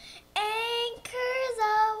friend. Anchors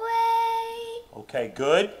away. Okay,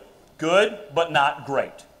 good, but not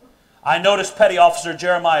great. I noticed, Petty Officer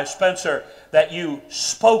Jeremiah Spencer, that you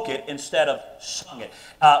spoke it instead of sung it.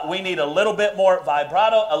 We need a little bit more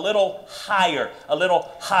vibrato, a little higher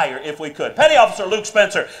if we could. Petty Officer Luke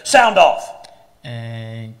Spencer, sound off.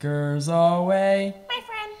 Anchors away. My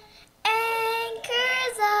friend.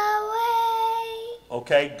 Anchors away.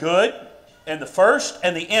 Okay, good. In the first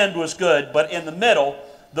and the end was good, but in the middle,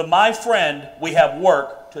 the my friend, we have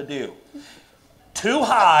work to do. Too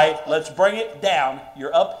high, let's bring it down.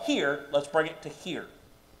 You're up here, let's bring it to here.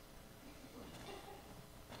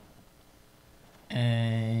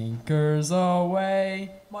 Anchors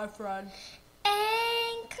away. My friend.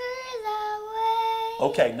 Anchors away.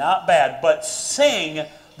 Okay, not bad, but sing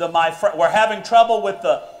the my friend. We're having trouble with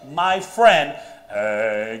the my friend.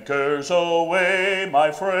 Anchors away,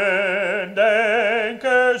 my friend,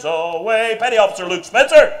 anchors away. Petty Officer Luke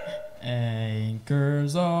Spencer.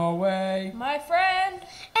 Anchors away. My friend.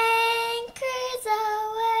 Anchors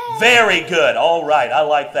away. Very good. All right, I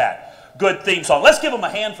like that. Good theme song. Let's give them a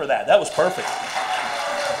hand for that. That was perfect.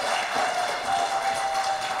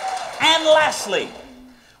 And lastly,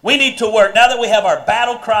 we need to work, now that we have our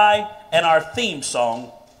battle cry and our theme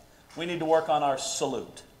song, we need to work on our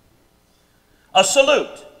salute. A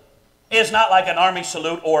salute is not like an Army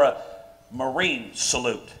salute or a Marine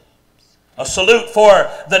salute. A salute for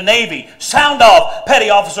the Navy. Sound off, Petty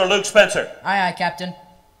Officer Luke Spencer. Aye, aye, Captain.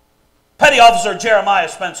 Petty Officer Jeremiah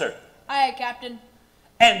Spencer. Aye, aye, Captain.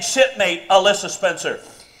 And shipmate Alyssa Spencer.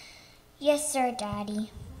 Yes, sir, Daddy.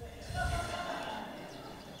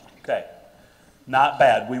 Okay, not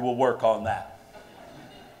bad. We will work on that.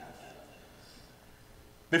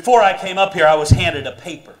 Before I came up here, I was handed a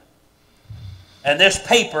paper. And this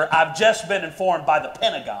paper, I've just been informed by the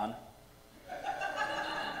Pentagon.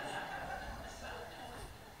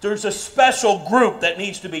 There's a special group that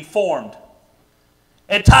needs to be formed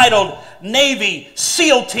entitled Navy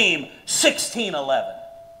SEAL Team 1611.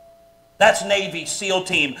 That's Navy SEAL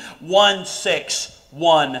Team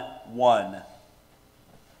 1611.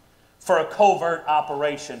 For a covert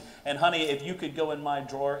operation. And honey, if you could go in my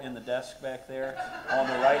drawer in the desk back there on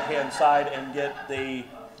the right-hand side and get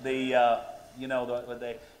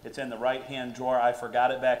it's in the right-hand drawer. I forgot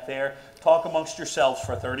it back there. Talk amongst yourselves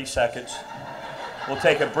for 30 seconds. We'll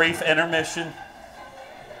take a brief intermission.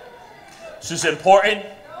 This is important.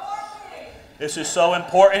 This is so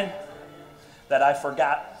important that I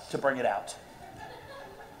forgot to bring it out.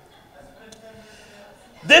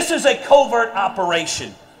 This is a covert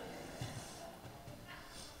operation.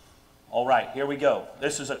 All right, here we go.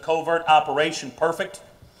 This is a covert operation. Perfect.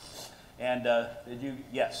 And did you?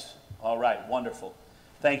 Yes. All right, wonderful.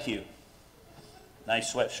 Thank you.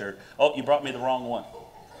 Nice sweatshirt. Oh, you brought me the wrong one.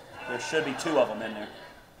 There should be two of them in there.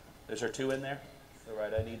 Is there two in there? All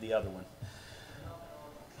right, I need the other one.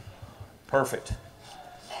 Perfect.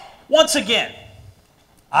 Once again,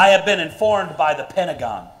 I have been informed by the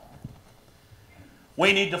Pentagon.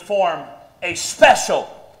 We need to form a special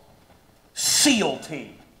SEAL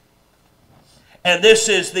team. And this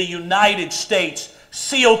is the United States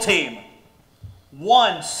SEAL Team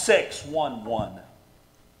 1611.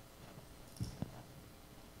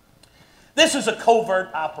 This is a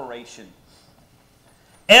covert operation.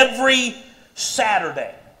 Every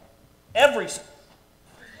Saturday, all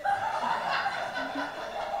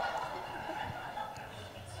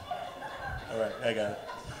right, I got it.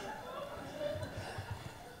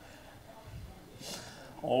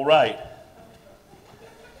 All right.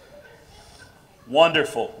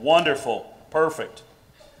 Wonderful, wonderful, perfect.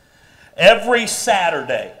 Every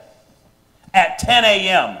Saturday at 10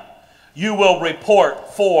 a.m., you will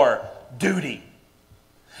report for duty.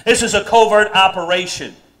 This is a covert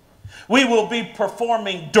operation. We will be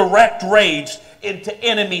performing direct raids into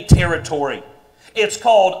enemy territory. It's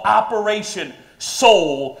called Operation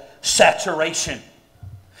Soul Saturation.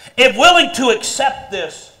 If willing to accept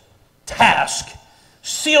this task,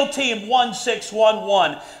 SEAL Team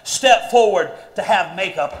 1611 step forward to have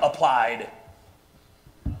makeup applied.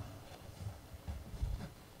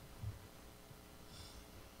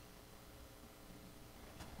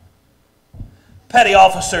 Petty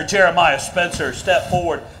Officer Jeremiah Spencer, step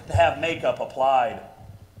forward to have makeup applied.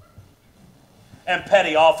 and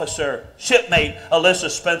Petty Officer Shipmate Alyssa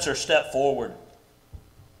Spencer step forward.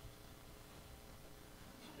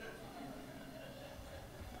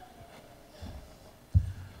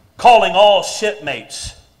 Calling all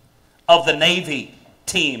shipmates of the Navy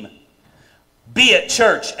team. Be at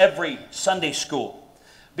church every Sunday school.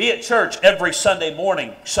 Be at church every Sunday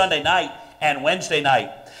morning, Sunday night, and Wednesday night.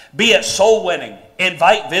 Be at soul winning.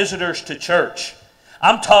 Invite visitors to church.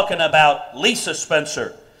 I'm talking about Lisa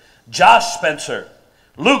Spencer, Josh Spencer,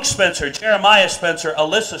 Luke Spencer, Jeremiah Spencer,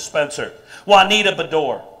 Alyssa Spencer, Juanita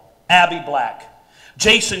Bador, Abby Black,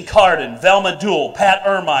 Jason Carden, Velma Duell, Pat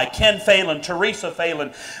Ermey, Ken Phelan, Teresa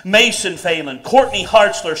Phelan, Mason Phelan, Courtney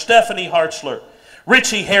Hartzler, Stephanie Hartzler,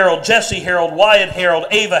 Richie Harold, Jesse Harold, Wyatt Harold,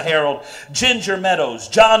 Ava Harold, Ginger Meadows,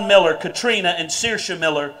 John Miller, Katrina and Saoirse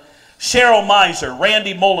Miller, Cheryl Miser,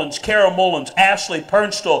 Randy Mullins, Carol Mullins, Ashley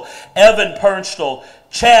Pernstall, Evan Pernstall,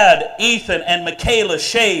 Chad, Ethan, and Michaela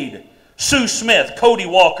Shade, Sue Smith, Cody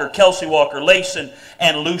Walker, Kelsey Walker, Layson,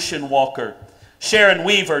 and Lucian Walker, Sharon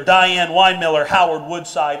Weaver, Diane Weinmiller, Howard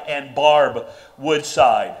Woodside, and Barb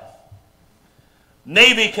Woodside.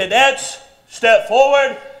 Navy cadets, step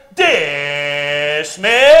forward.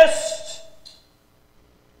 Dismissed.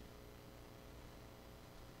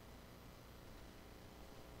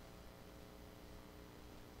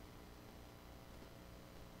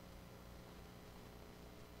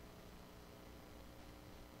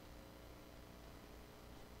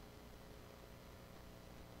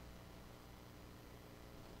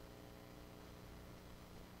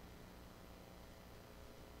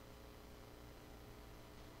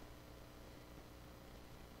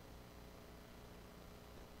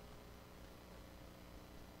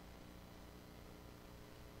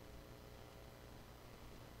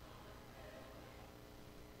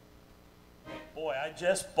 Boy, I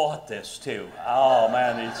just bought this too. Oh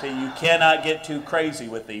man, you see, you cannot get too crazy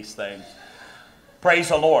with these things. Praise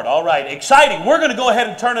the Lord. All right, exciting. We're going to go ahead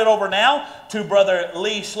and turn it over now to Brother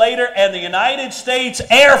Lee Slater and the United States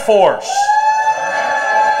Air Force.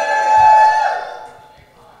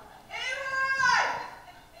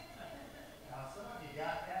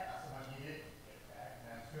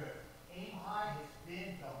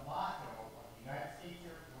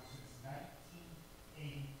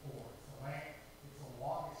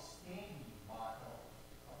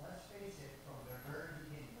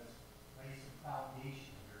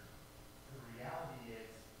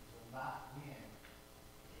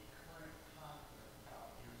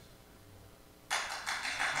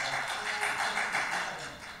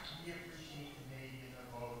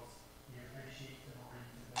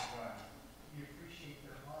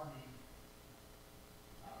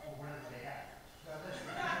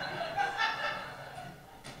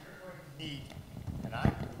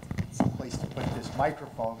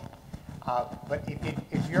 Microphone, but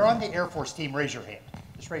if you're on the Air Force team, raise your hand.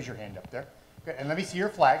 Just raise your hand up there. Good. And let me see your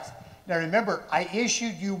flags. Now remember, I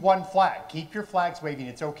issued you one flag. Keep your flags waving.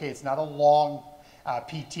 It's okay. It's not a long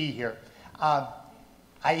PT here. I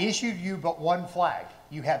issued you but one flag.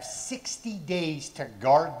 You have 60 days to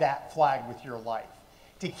guard that flag with your life.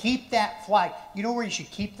 To keep that flag, you know where you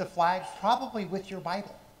should keep the flag? Probably with your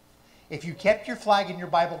Bible. If you kept your flag and your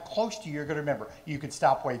Bible close to you, you're going to remember. You could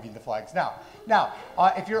stop waving the flags now. Now,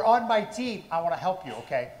 if you're on my team, I want to help you,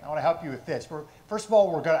 okay? I want to help you with this. First of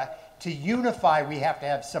all, we're going to unify, we have to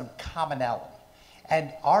have some commonality.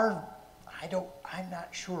 And I'm not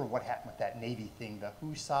sure what happened with that Navy thing, the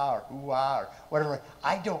hoo-sah or hoo-ah or whatever.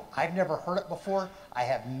 I've never heard it before. I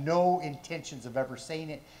have no intentions of ever saying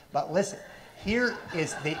it. But listen, here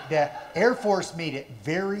is the Air Force made it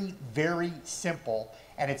very, very simple.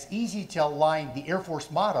 And it's easy to align the Air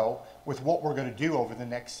Force motto with what we're going to do over the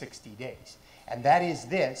next 60 days. And that is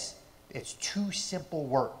this. It's two simple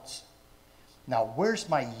words. Now, where's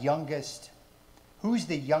my youngest? Who's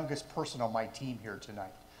the youngest person on my team here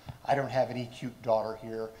tonight? I don't have any cute daughter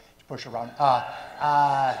here to push around.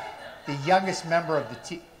 The youngest member of the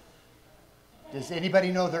team. Does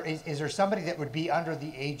anybody know is there somebody that would be under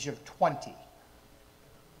the age of 20?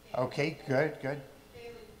 Okay, good, good.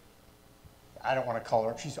 I don't want to call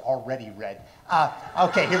her up. She's already red.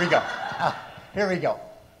 Okay, here we go. Here we go.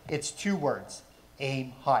 It's two words,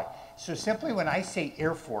 aim high. So simply when I say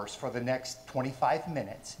Air Force for the next 25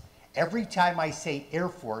 minutes, every time I say Air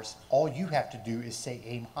Force, all you have to do is say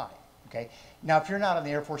aim high, okay? Now, if you're not on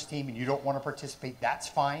the Air Force team and you don't want to participate, that's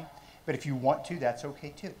fine. But if you want to, that's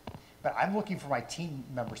okay too. But I'm looking for my team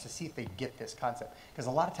members to see if they get this concept. Because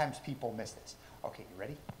a lot of times people miss this. Okay, you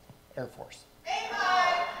ready? Air Force. Aim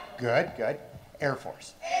high. Good, good. Air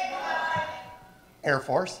Force. Aim high. Air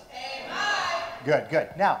Force. Aim high. Good, good.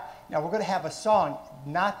 Now Now we're going to have a song,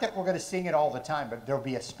 not that we're going to sing it all the time, but there'll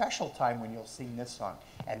be a special time when you'll sing this song.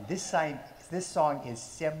 And this song is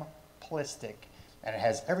simplistic, and it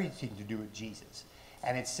has everything to do with Jesus.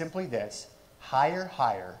 And it's simply this: higher,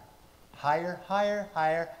 higher, higher, higher,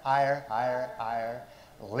 higher, higher, higher, higher.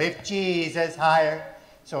 Lift Jesus higher.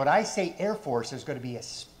 So when I say Air Force, there's going to be a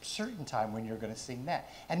certain time when you're going to sing that.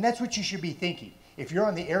 And that's what you should be thinking. If you're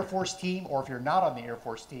on the Air Force team, or if you're not on the Air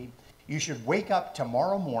Force team, you should wake up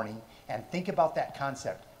tomorrow morning and think about that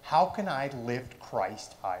concept. How can I lift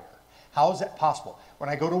Christ higher? How is that possible? When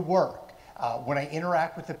I go to work, when I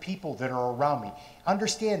interact with the people that are around me,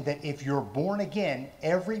 understand that if you're born again,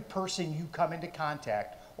 every person you come into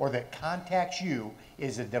contact or that contacts you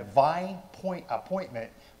is a divine appointment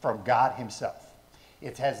from God himself.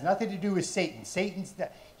 It has nothing to do with Satan.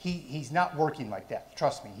 He's not working like that.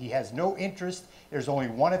 Trust me. He has no interest. There's only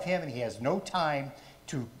one of him, and he has no time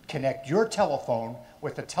to connect your telephone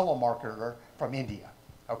with a telemarketer from India.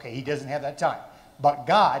 Okay, he doesn't have that time. But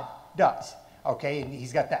God does. Okay, and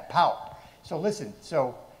he's got that power. So listen,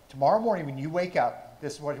 so tomorrow morning when you wake up,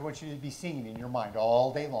 this is what I want you to be singing in your mind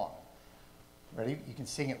all day long. Ready? You can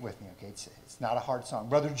sing it with me, okay? It's not a hard song.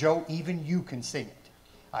 Brother Joe, even you can sing it.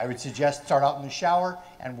 I would suggest start out in the shower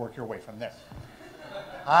and work your way from there.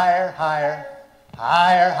 Higher, higher,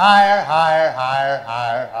 higher, higher, higher, higher,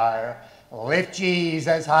 higher, higher. Lift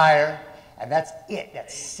Jesus higher. And that's it.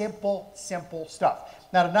 That's simple, simple stuff.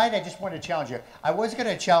 Now tonight I just want to challenge you. I was going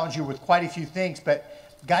to challenge you with quite a few things,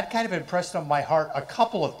 but God kind of impressed on my heart a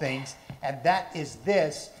couple of things, and that is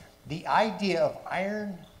this: the idea of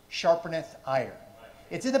iron sharpeneth iron.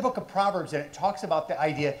 It's in the book of Proverbs, and it talks about the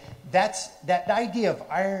idea, that idea of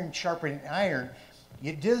iron sharpening iron.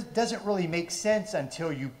 It doesn't really make sense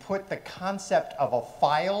until you put the concept of a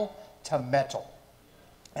file to metal.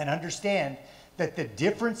 And understand that the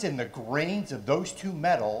difference in the grains of those two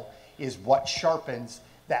metal is what sharpens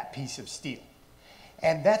that piece of steel.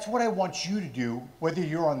 And that's what I want you to do, whether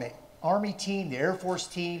you're on the Army team, the Air Force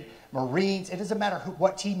team, Marines, it doesn't matter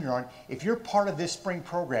what team you're on. If you're part of this spring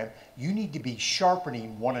program, you need to be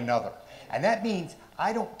sharpening one another. And that means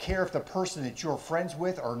I don't care if the person that you're friends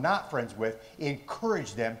with or not friends with,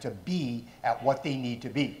 encourage them to be at what they need to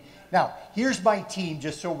be. Now, here's my team,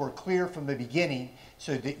 just so we're clear from the beginning,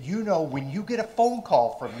 so that you know when you get a phone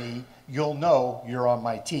call from me, you'll know you're on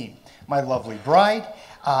my team. My lovely bride,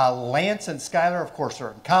 Lance and Skylar, of course,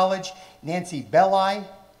 are in college. Nancy Belli,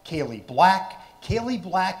 Kaylee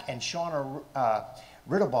Black and Shauna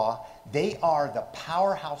Ritterbaugh, they are the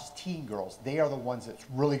powerhouse teen girls. They are the ones that's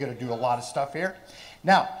really going to do a lot of stuff here.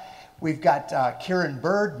 Now, we've got Karen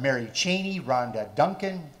Bird, Mary Cheney, Rhonda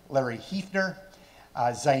Duncan, Larry Hefner,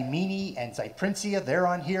 Zymini and Zyprincia, they're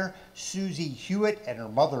on here. Susie Hewitt and her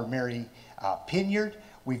mother, Mary Pinyard.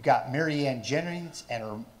 We've got Mary Ann Jennings and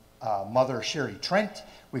her mother, Sherry Trent.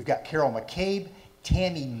 We've got Carol McCabe,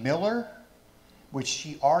 Tammy Miller, which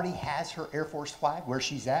she already has her Air Force flag where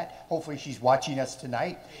she's at. Hopefully she's watching us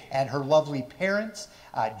tonight. And her lovely parents,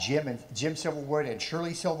 Jim Silverwood and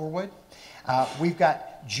Shirley Silverwood. We've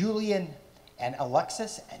got Julian and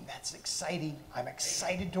Alexis, and that's exciting. I'm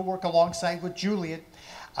excited to work alongside with Julian.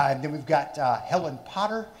 And then we've got Helen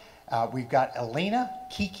Potter. We've got Elena,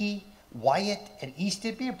 Kiki, Wyatt, and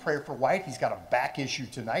Easton. Be in prayer for Wyatt. He's got a back issue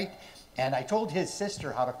tonight. And I told his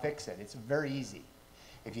sister how to fix it. It's very easy.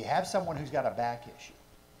 If you have someone who's got a back issue,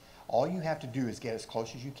 all you have to do is get as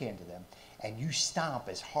close as you can to them, and you stomp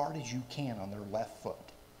as hard as you can on their left foot.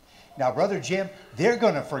 Now, Brother Jim, they're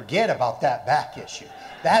going to forget about that back issue.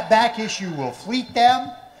 That back issue will fleet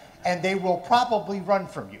them, and they will probably run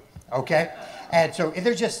from you, okay? And so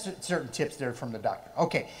there's just certain tips there from the doctor.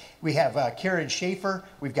 Okay, we have Karen Schaefer.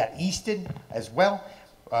 We've got Easton as well.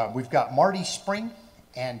 We've got Marty Spring,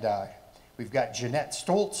 and we've got Jeanette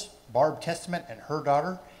Stoltz, Barb Testament and her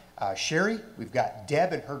daughter, Sherry. We've got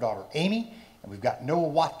Deb and her daughter, Amy. And we've got Noah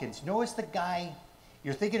Watkins. Noah's the guy,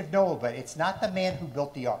 you're thinking of Noah, but it's not the man who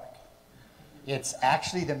built the ark. It's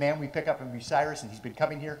actually the man we pick up in Bucyrus, and he's been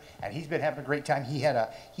coming here, and he's been having a great time.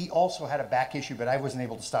 He also had a back issue, but I wasn't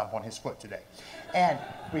able to stomp on his foot today. And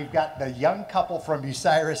we've got the young couple from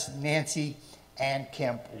Bucyrus, Nancy and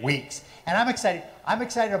Kemp Weeks. And I'm excited. I'm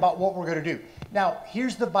excited about what we're going to do. Now,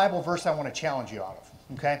 here's the Bible verse I want to challenge you out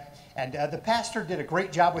of, okay? And the pastor did a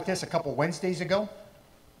great job with this a couple Wednesdays ago.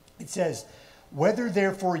 It says, "Whether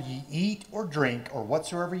therefore ye eat or drink or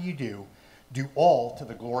whatsoever ye do, do all to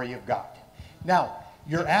the glory of God." Now,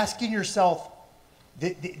 you're asking yourself,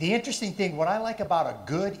 the interesting thing, what I like about a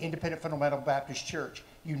good independent fundamental Baptist church,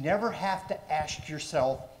 you never have to ask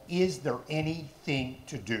yourself, is there anything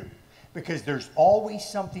to do? Because there's always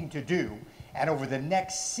something to do. And over the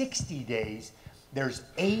next 60 days, there's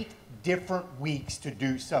 8 different weeks to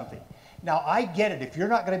do something. Now, I get it. If you're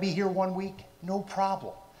not going to be here 1 week, no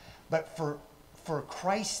problem. But for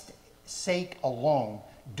Christ's sake alone,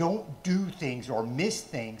 don't do things or miss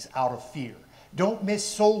things out of fear. Don't miss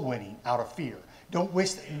soul winning out of fear. Don't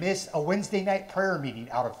miss a Wednesday night prayer meeting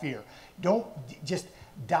out of fear. Don't just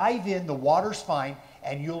dive in. The water's fine,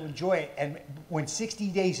 and you'll enjoy it. And when 60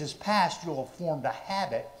 days has passed, you'll have formed a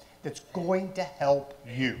habit that's going to help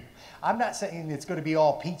you. I'm not saying it's going to be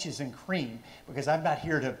all peaches and cream, because I'm not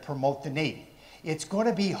here to promote the Navy. It's going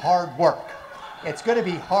to be hard work. It's going to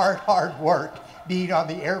be hard work being on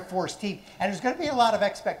the Air Force team. And there's going to be a lot of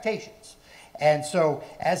expectations. And so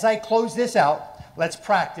as I close this out, let's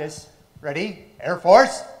practice. Ready? Air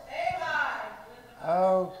Force?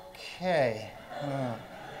 Okay.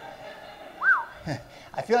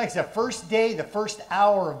 I feel like it's the first day, the first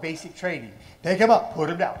hour of basic training. Pick them up, put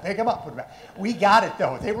them down, pick them up, put them down. We got it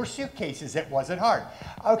though. They were suitcases. It wasn't hard.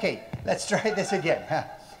 Okay, let's try this again.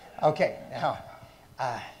 Okay, now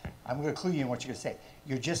I'm going to clue you in what you're going to say.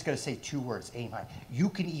 You're just going to say 2 words, aim high. You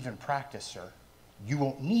can even practice, sir. You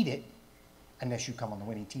won't need it unless you come on the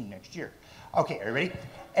winning team next year. Okay, are you ready?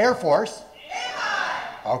 Air Force. Aim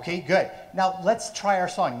high. Okay, good. Now let's try our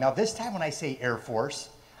song. Now this time when I say Air Force,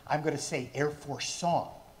 I'm going to say Air Force song.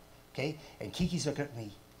 Okay, and Kiki's looking at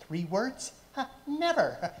me. 3 words?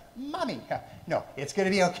 Never. Mommy. No, it's going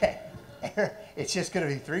to be okay. It's just going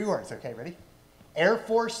to be 3 words. Okay, ready? Air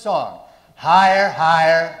Force song. Higher,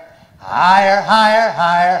 higher, higher, higher,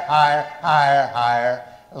 higher, higher, higher, higher.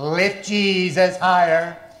 Lift Jesus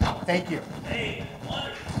higher. Thank you. Hey,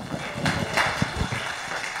 wonderful.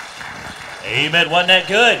 Amen. Wasn't that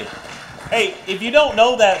good? Hey, if you don't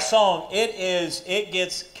know that song, it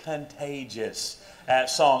gets contagious. That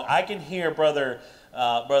song. I can hear Brother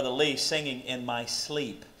Lee singing in my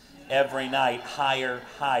sleep every night, higher,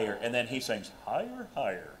 higher. And then he sings, higher,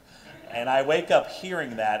 higher. And I wake up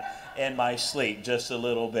hearing that in my sleep just a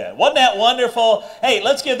little bit. Wasn't that wonderful? Hey,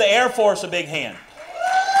 let's give the Air Force a big hand.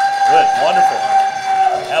 Good, wonderful.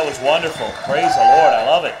 That was wonderful. Praise the Lord. I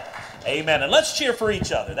love it. Amen. And let's cheer for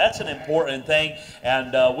each other. That's an important thing.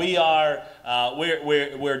 And we're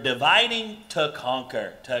dividing to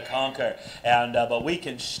conquer, And but we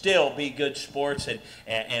can still be good sports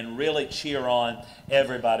and really cheer on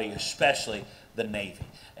everybody, especially the Navy.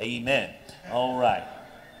 Amen. All right.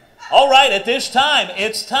 All right, at this time,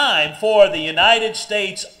 it's time for the United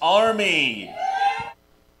States Army.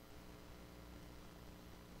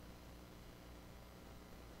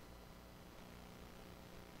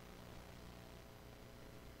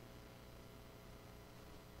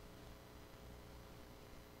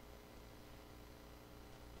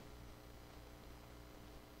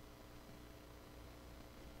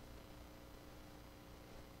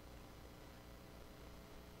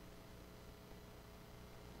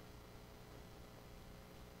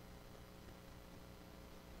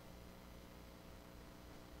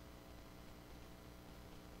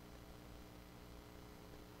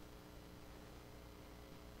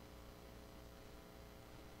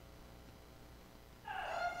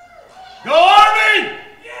 Go Army!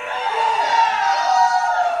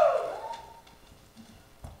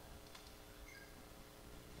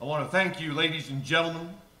 I want to thank you, ladies and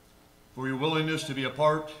gentlemen, for your willingness to be a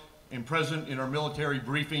part and present in our military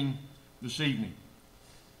briefing this evening.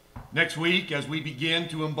 Next week, as we begin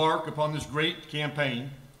to embark upon this great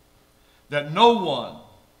campaign, that no one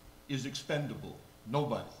is expendable.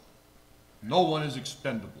 Nobody. No one is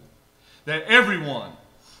expendable. That everyone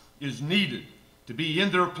is needed to be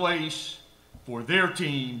in their place for their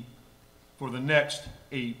team for the next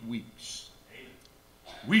 8 weeks.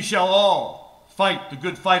 We shall all fight the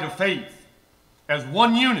good fight of faith as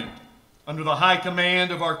one unit under the high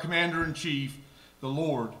command of our Commander-in-Chief, the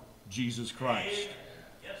Lord Jesus Christ.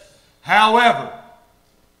 Yes. However,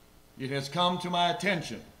 it has come to my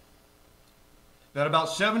attention that about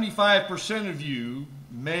 75% of you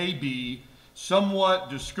may be somewhat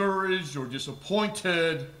discouraged or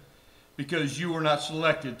disappointed because you were not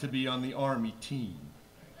selected to be on the Army team.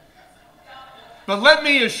 But let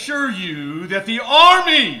me assure you that the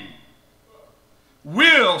Army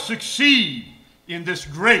will succeed in this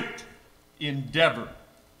great endeavor.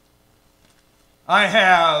 I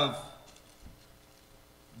have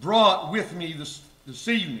brought with me this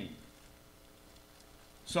evening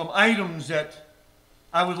some items that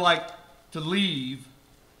I would like to leave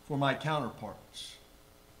for my counterparts.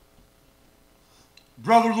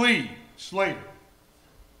 Brother Lee Slater.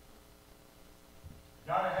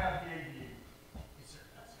 Gotta have the AD. Yes, sir.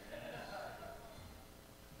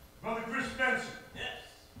 Brother Chris Benson. Yes.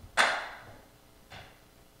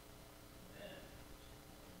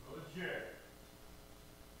 Brother Jerry.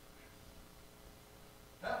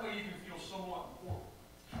 feel somewhat important.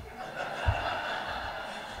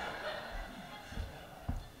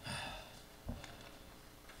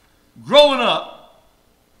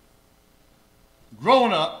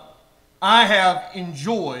 Growing up, I have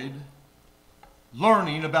enjoyed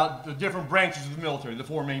learning about the different branches of the military, the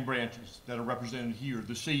four main branches that are represented here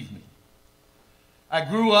this evening. I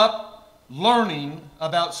grew up learning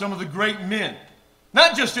about some of the great men,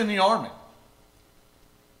 not just in the Army.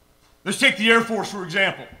 Let's take the Air Force, for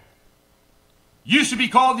example. Used to be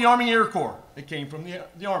called the Army Air Corps. It came from the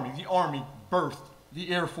Army. The Army birthed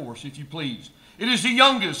the Air Force, if you please. It is the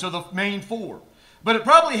youngest of the main four, but it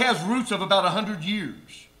probably has roots of about 100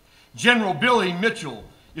 years. General Billy Mitchell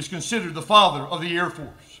is considered the father of the Air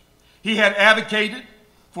Force. He had advocated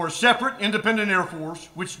for a separate independent Air Force,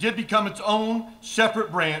 which did become its own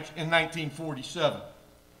separate branch in 1947.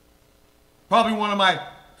 Probably one of my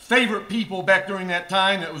favorite people back during that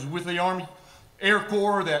time that was with the Army Air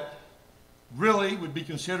Corps that really would be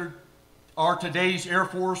considered our today's Air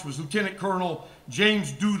Force was Lieutenant Colonel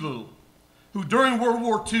James Doolittle, who during World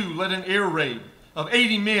War II led an air raid of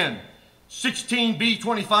 80 men, 16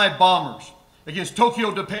 B-25 bombers against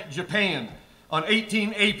Tokyo, Japan on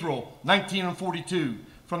 18 April 1942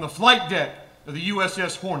 from the flight deck of the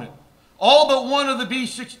USS Hornet. All but one of the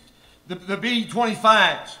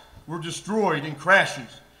B-25s were destroyed in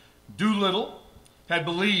crashes. Doolittle had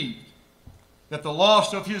believed that the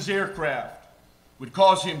loss of his aircraft would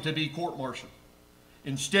cause him to be court-martialed.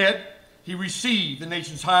 Instead, he received the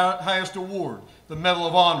nation's highest award, the Medal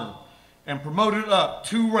of Honor, and promoted up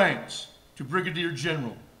 2 ranks to Brigadier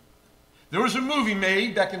General. There was a movie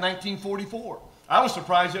made back in 1944. I was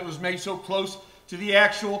surprised it was made so close to the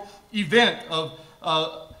actual event of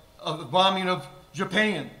the bombing of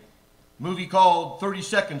Japan. A movie called 30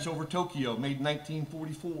 Seconds Over Tokyo, made in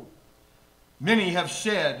 1944. Many have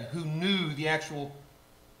said who knew the actual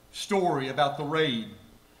story about the raid,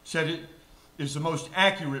 said it is the most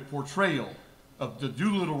accurate portrayal of the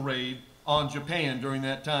Doolittle raid on Japan during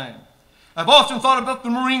that time. I've often thought about the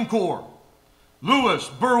Marine Corps. Lewis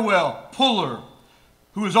Burwell Puller,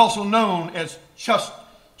 who is also known as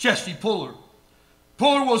Chesty Puller.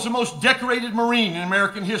 Puller was the most decorated Marine in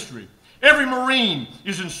American history. Every Marine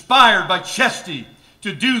is inspired by Chesty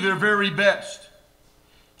to do their very best.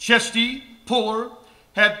 Chesty Puller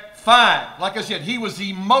had 5. Like I said, he was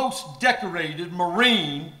the most decorated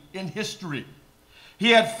Marine in history. He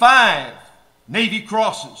had 5 Navy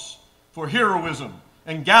Crosses for heroism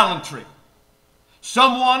and gallantry.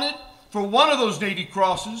 Some wanted for one of those Navy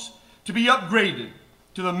Crosses to be upgraded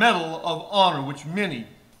to the Medal of Honor, which many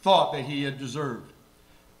thought that he had deserved.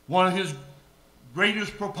 One of his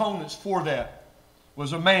greatest proponents for that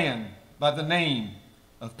was a man by the name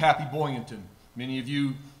of Pappy Boyington. Many of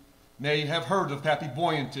you may have heard of Pappy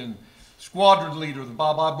Boyington, squadron leader of the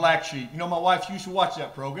Baa Black Sheep. You know, my wife used to watch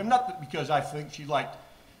that program, not because I think she liked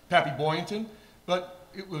Pappy Boyington, but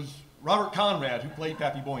it was Robert Conrad who played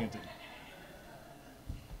Pappy Boyington.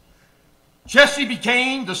 Chesty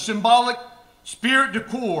became the symbolic spirit de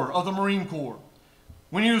corps of the Marine Corps.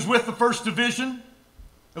 When he was with the 1st Division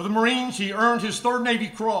of the Marines, he earned his 3rd Navy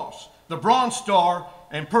Cross, the Bronze Star,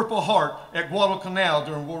 and Purple Heart at Guadalcanal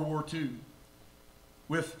during World War II.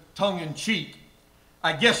 With tongue-in-cheek,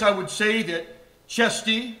 I guess I would say that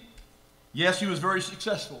Chesty, yes, he was very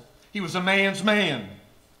successful. He was a man's man.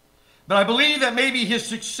 But I believe that maybe his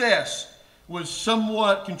success was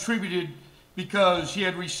somewhat contributed because he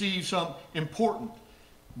had received some important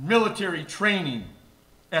military training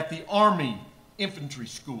at the Army Infantry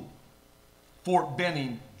School, Fort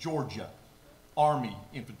Benning, Georgia, Army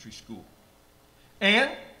Infantry School.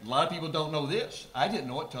 And a lot of people don't know this. I didn't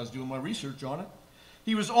know it until I was doing my research on it.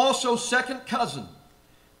 He was also second cousin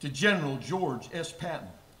to General George S. Patton,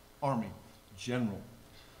 Army General.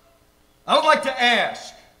 I would like to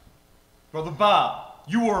ask, Brother Bob,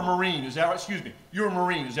 you were a Marine, is that right? Excuse me, you're a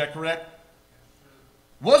Marine, is that correct?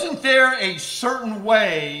 Wasn't there a certain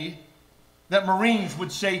way that Marines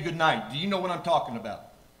would say goodnight? Do you know what I'm talking about?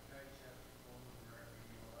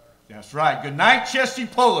 That's right. Good night, Chesty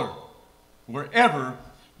Puller, wherever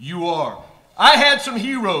you are. I had some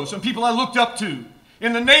heroes, some people I looked up to.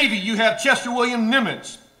 In the Navy, you have Chester William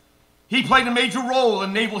Nimitz. He played a major role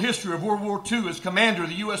in naval history of World War II as commander of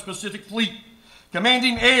the U.S. Pacific Fleet,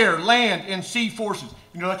 commanding air, land, and sea forces.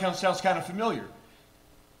 You know, that kind of sounds kind of familiar.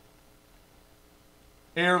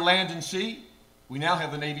 Air, land, and sea. We now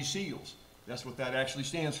have the Navy SEALs. That's what that actually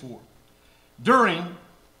stands for. During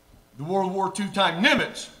the World War II time,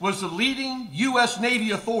 Nimitz was the leading U.S.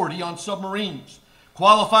 Navy authority on submarines,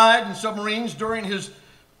 qualified in submarines during his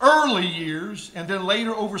early years, and then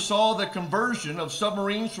later oversaw the conversion of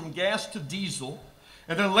submarines from gas to diesel.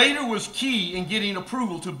 and then later was key in getting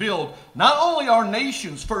approval to build not only our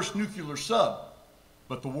nation's first nuclear sub,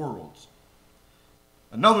 but the world's.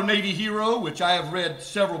 Another Navy hero, which I have read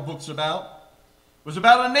several books about, was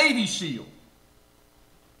about a Navy SEAL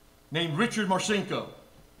named Richard Marcinko.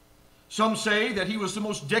 Some say that he was the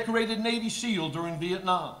most decorated Navy SEAL during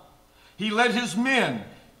Vietnam. He led his men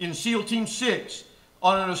in SEAL Team 6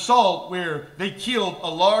 on an assault where they killed a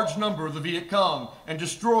large number of the Viet Cong and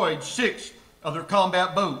destroyed 6 of their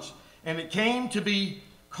combat boats. And it came to be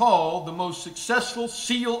called the most successful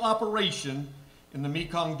SEAL operation in the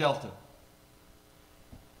Mekong Delta.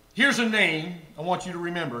 Here's a name I want you to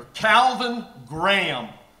remember: Calvin Graham.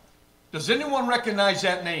 Does anyone recognize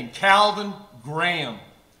that name? Calvin Graham.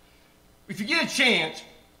 If you get a chance,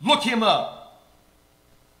 look him up.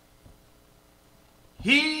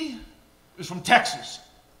 He is from Texas.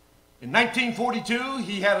 In 1942,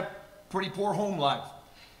 he had a pretty poor home life.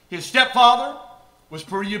 His stepfather was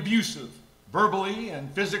pretty abusive, verbally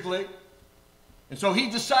and physically. And so he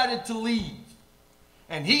decided to leave.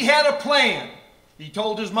 And he had a plan. He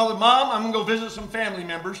told his mother, "Mom, I'm going to go visit some family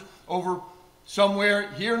members over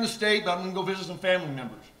somewhere here in the state, but I'm going to go visit some family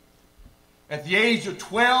members." At the age of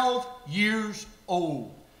 12 years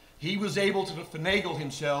old, he was able to finagle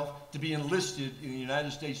himself to be enlisted in the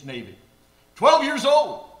United States Navy. 12 years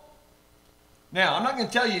old. Now, I'm not going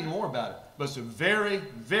to tell you any more about it, but it's a very,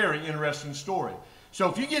 very interesting story. So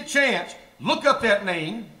if you get a chance, look up that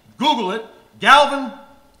name, Google it,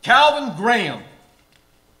 Calvin Graham.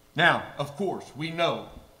 Now, of course, we know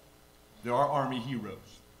there are Army heroes.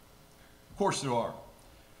 Of course there are.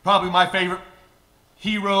 Probably my favorite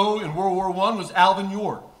hero in World War I was Alvin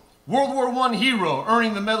York. World War I hero,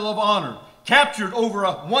 earning the Medal of Honor, captured over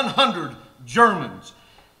 100 Germans.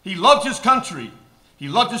 He loved his country. He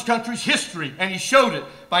loved his country's history, and he showed it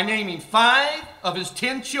by naming 5 of his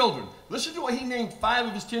 10 children. Listen to what he named 5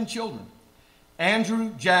 of his 10 children: Andrew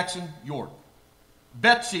Jackson York,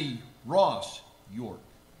 Betsy Ross York,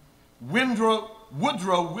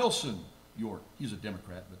 Woodrow Wilson York. He's a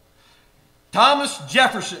Democrat, but Thomas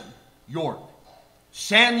Jefferson York,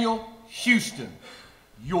 Samuel Houston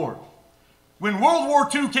York. When World War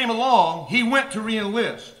II came along, he went to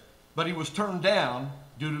re-enlist, but he was turned down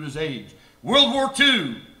due to his age. World War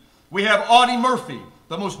II, we have Audie Murphy,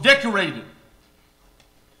 the most decorated.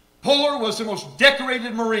 Puller was the most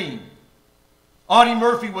decorated Marine. Audie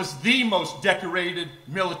Murphy was the most decorated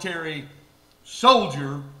military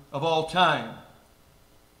soldier of all time.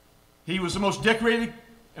 He was the most decorated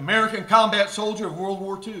American combat soldier of World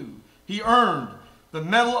War II. He earned the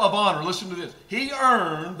Medal of Honor. Listen to this. He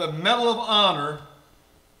earned the Medal of Honor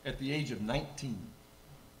at the age of 19.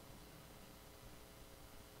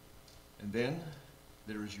 And then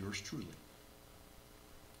there is yours truly,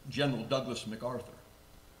 General Douglas MacArthur.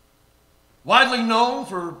 Widely known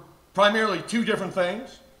for primarily 2 different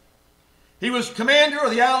things. He was commander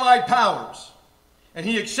of the Allied powers, and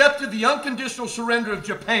he accepted the unconditional surrender of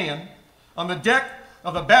Japan on the deck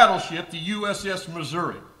of the battleship, the USS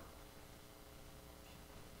Missouri.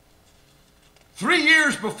 3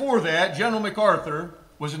 years before that, General MacArthur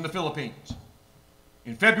was in the Philippines.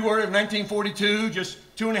 In February of 1942, just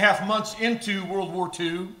 2.5 months into World War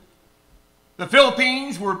II, the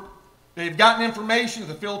Philippines they've gotten information that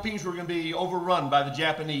the Philippines were going to be overrun by the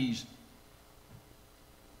Japanese.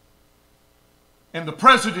 And the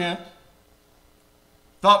president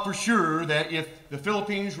thought for sure that if the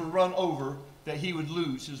Philippines were run over, that he would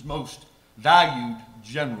lose his most valued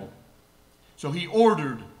general. So he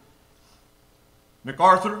ordered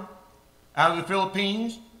MacArthur out of the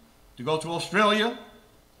Philippines to go to Australia.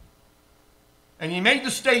 And he made the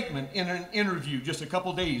statement in an interview just a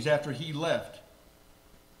couple days after he left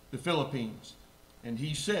the Philippines. And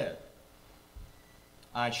he said,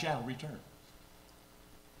 "I shall return."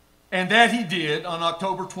 And that he did on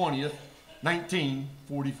October 20th,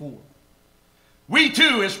 1944. We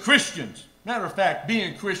too, as Christians, matter of fact,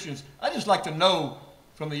 being Christians, I just like to know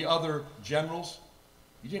from the other generals,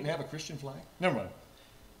 you didn't have a Christian flag? Never mind.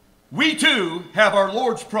 We too have our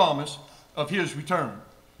Lord's promise of his return.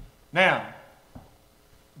 Now,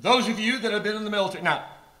 those of you that have been in the military, now,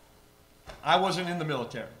 I wasn't in the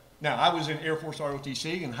military. Now, I was in Air Force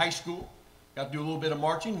ROTC in high school. Got to do a little bit of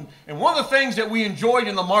marching. And one of the things that we enjoyed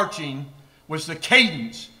in the marching was the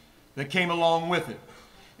cadence that came along with it.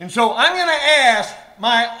 And so I'm going to ask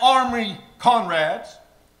my Army comrades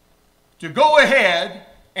to go ahead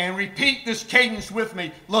and repeat this cadence with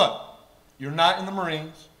me. Look, you're not in the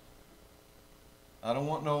Marines. I don't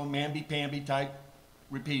want no mamby-pamby type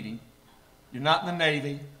repeating. You're not in the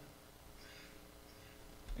Navy.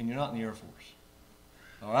 And you're not in the Air Force.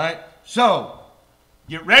 All right? So,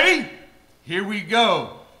 get ready. Here we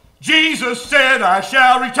go. Jesus said, I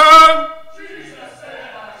shall return. Jesus said,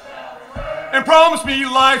 I shall return. And promised me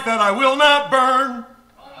life that I will not burn.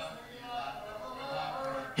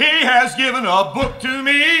 He has given a book to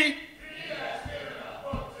me.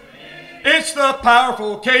 It's the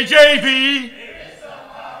powerful KJV.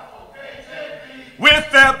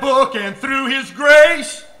 With that book and through His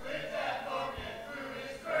grace,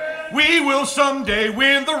 we will someday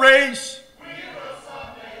win the race.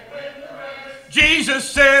 Jesus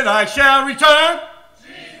said, I shall return.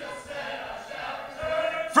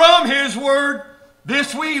 From His word,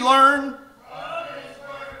 this we learn.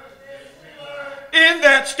 In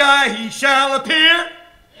that sky He shall appear.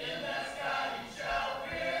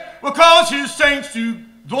 Will cause His saints to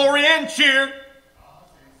glory and cheer.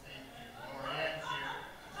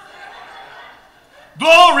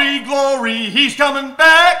 Glory, glory, He's coming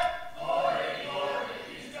back. Glory, glory,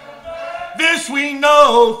 He's coming back. This we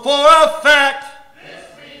know for a fact. This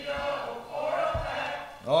we know for a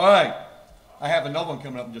fact. All right. I have another one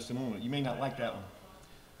coming up in just a moment. You may not like that one.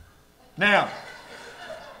 Now,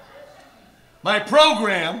 my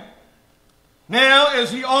program, now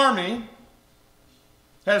as the Army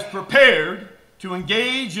has prepared to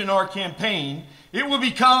engage in our campaign, it will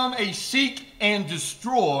become a seek and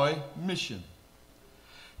destroy mission.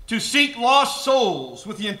 To seek lost souls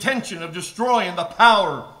with the intention of destroying the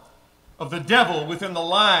power of the devil within the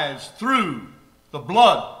lives through the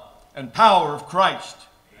blood and power of Christ.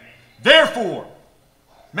 Therefore,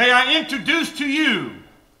 may I introduce to you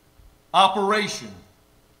Operation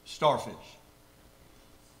Starfish.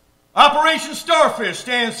 Operation Starfish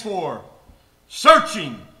stands for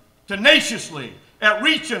searching tenaciously at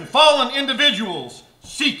reaching fallen individuals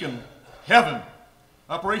seeking heaven.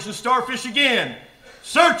 Operation Starfish again.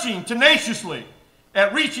 Searching tenaciously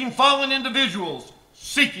at reaching fallen individuals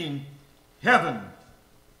seeking heaven.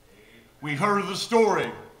 We heard of the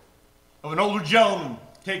story of an older gentleman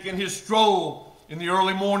taking his stroll in the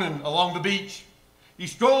early morning along the beach. He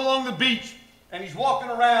strolled along the beach and he's walking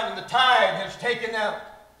around and the tide has taken out.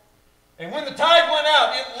 And when the tide went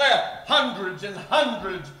out, it left hundreds and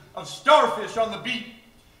hundreds of starfish on the beach.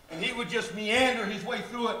 And he would just meander his way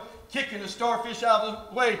through it, kicking the starfish out of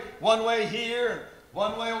the way, one way here and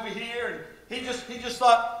one way over here. And he just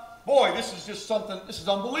thought, boy, this is just something, this is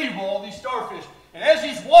unbelievable, all these starfish. And as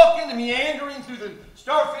he's walking and meandering through the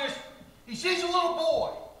starfish, he sees a little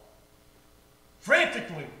boy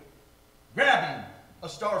frantically grabbing a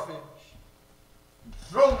starfish and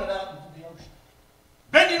throwing it out into the ocean.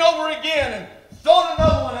 Bending over again and throwing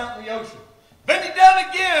another one out in the ocean. Bending down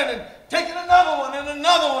again and taking another one and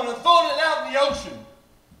throwing it out in the ocean.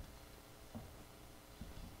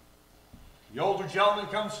 The older gentleman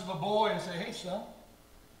comes to the boy and says, hey son,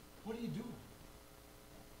 what are you doing?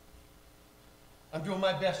 I'm doing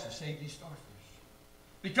my best to save these starfish.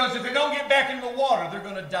 Because if they don't get back in the water, they're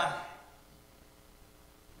going to die.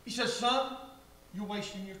 He says, son, you're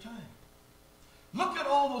wasting your time. Look at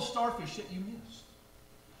all those starfish that you missed.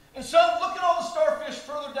 And son, look at all the starfish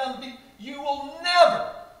further down the beach. You will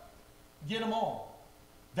never get them all.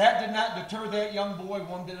 That did not deter that young boy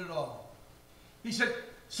one bit at all. He said,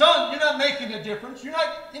 son, you're not making a difference. You're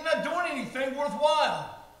not doing anything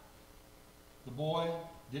worthwhile. The boy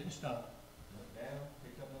didn't stop. Went down,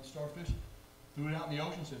 picked up another starfish, threw it out in the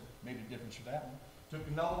ocean, said, made a difference for that one. Took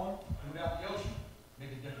another one, threw it out in the ocean, made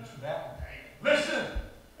a difference for that one. Listen,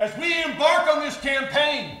 as we embark on this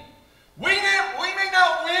campaign, we may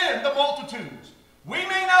not win the multitudes. We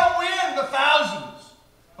may not win the thousands.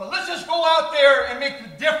 But let's just go out there and make the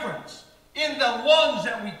difference in the ones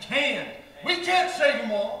that we can. We can't save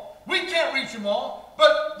them all. We can't reach them all.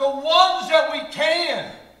 But the ones that we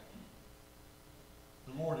can,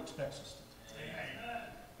 the Lord expects us to do.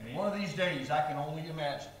 And one of these days, I can only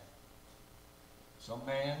imagine some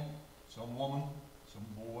man, some woman, some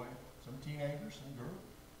boy, some teenager, some girl,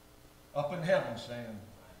 up in heaven saying,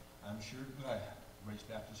 I'm sure glad Grace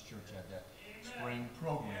Baptist Church had that spring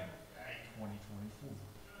program in 2024.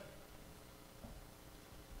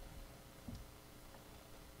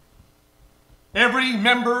 Every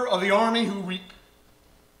member of the Army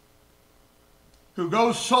who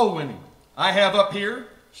goes soul winning, I have up here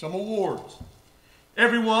some awards.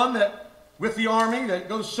 Everyone that with the Army that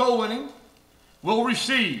goes soul winning will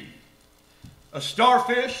receive a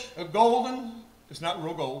starfish, a golden, it's not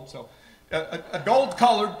real gold, so a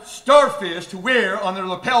gold-colored starfish to wear on their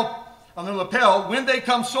lapel when they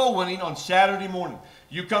come soul winning on Saturday morning.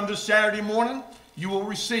 You come to Saturday morning, you will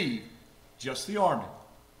receive just the Army.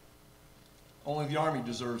 Only the Army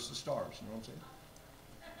deserves the stars, you know what I'm saying?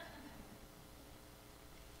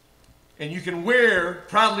 And you can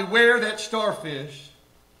proudly wear that starfish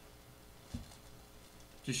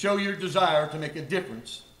to show your desire to make a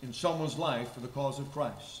difference in someone's life for the cause of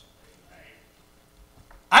Christ.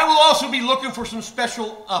 I will also be looking for some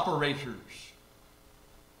special operators.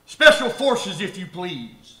 Special forces, if you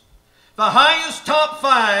please. The highest top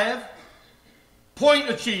 5 point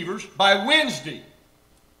achievers by Wednesday,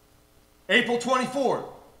 April 24th,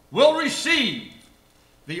 will receive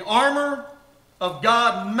the Armor of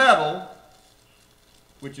God medal,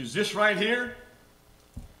 which is this right here.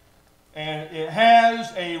 And it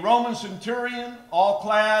has a Roman centurion all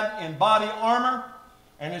clad in body armor.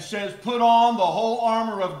 And it says, put on the whole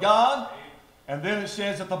armor of God. And then it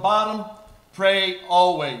says at the bottom, pray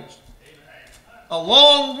always.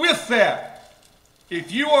 Along with that,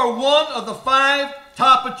 if you are one of the 5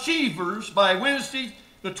 top achievers by Wednesday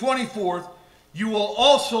the 24th, you will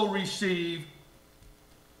also receive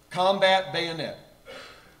combat bayonet.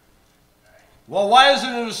 Well, why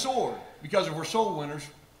isn't it a sword? Because if we're soul winners,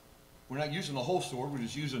 we're not using the whole sword, we're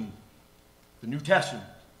just using the New Testament.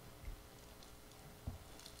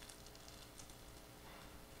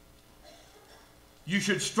 You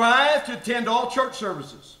should strive to attend all church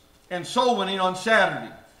services and soul winning on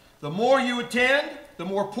Saturday. The more you attend, the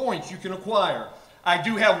more points you can acquire. I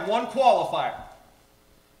do have one qualifier.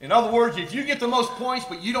 In other words, if you get the most points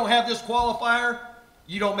but you don't have this qualifier,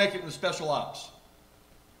 you don't make it in the special ops.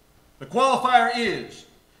 The qualifier is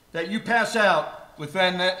that you pass out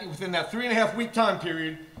within that 3.5-week time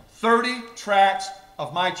period 30 tracts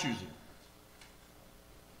of my choosing.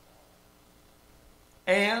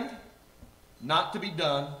 And not to be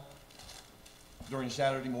done during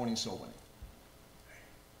Saturday morning soul winning.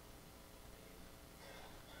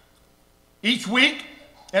 Each week,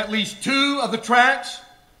 at least 2 of the tracts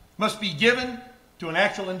must be given to an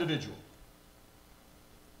actual individual.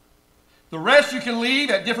 The rest you can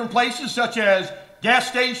leave at different places such as gas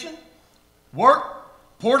station,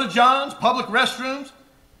 work, porta-johns, public restrooms,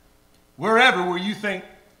 wherever where you think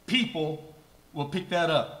people will pick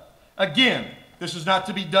that up. Again, this is not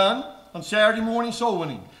to be done on Saturday morning soul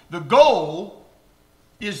winning. The goal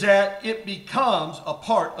is that it becomes a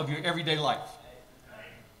part of your everyday life.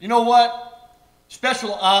 You know what?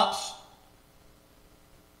 Special ops,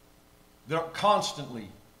 they're constantly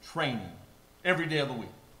training every day of the week.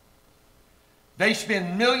 They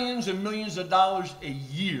spend millions and millions of dollars a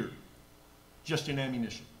year just in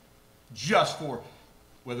ammunition. Just for,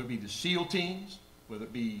 whether it be the SEAL teams, whether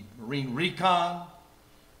it be Marine Recon,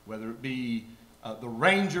 whether it be the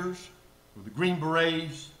Rangers, or the Green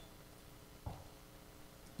Berets.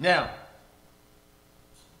 Now,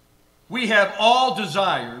 we have all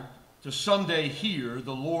desired to someday hear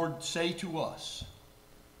the Lord say to us,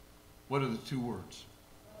 what are the 2 words?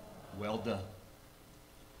 Well done.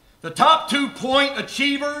 The top 2 point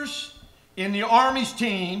achievers in the Army's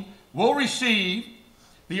team will receive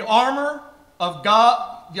the Armor of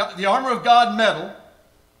God medal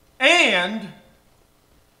and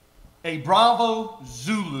a Bravo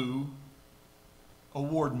Zulu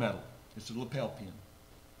award medal. It's a lapel pin.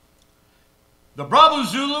 The Bravo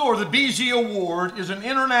Zulu or the BZ award is an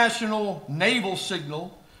international naval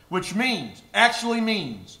signal which actually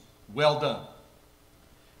means well done,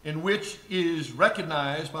 in which is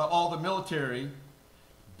recognized by all the military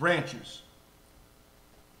branches.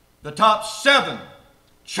 The top 7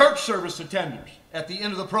 church service attenders at the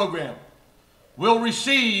end of the program will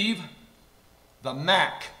receive the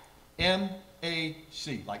MAC,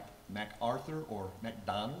 M-A-C, like MacArthur or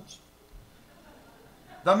McDonald's.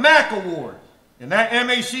 The MAC Award, and that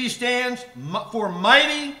MAC stands for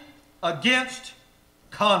Mighty Against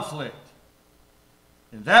Conflict.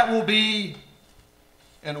 And that will be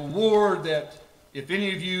an award that, if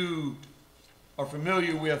any of you are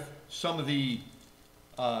familiar with some of the,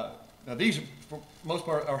 now these for most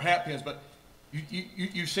part are hat pins, but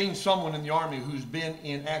you've seen someone in the Army who's been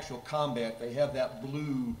in actual combat. They have that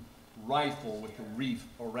blue rifle with the reef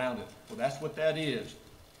around it. Well, that's what that is.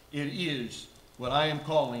 It is what I am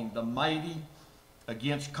calling the Mighty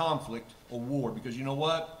Against Conflict Award. Because you know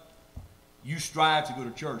what? You strive to go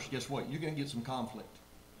to church. Guess what? You're going to get some conflict.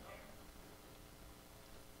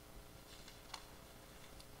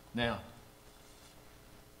 Now,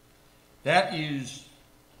 that is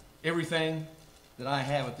everything that I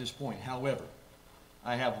have at this point. However,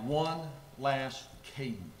 I have one last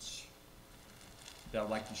cadence that I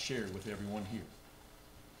would like to share with everyone here.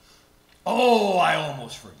 Oh, I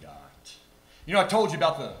almost forgot. You know, I told you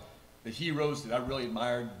about the heroes that I really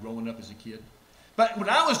admired growing up as a kid. But when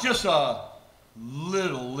I was just a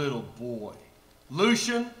little boy,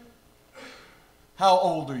 Lucian, how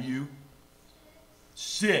old are you?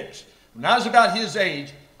 6. When I was about his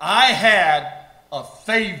age, I had a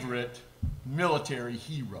favorite military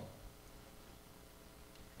hero.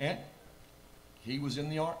 And he was in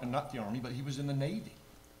the not the Army, but he was in the Navy.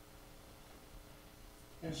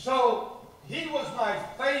 And so he was my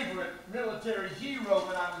favorite military hero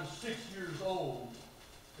when I was 6 years old.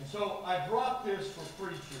 And so I brought this for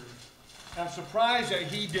preacher. I'm surprised that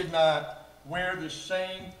he did not wear the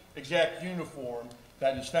same exact uniform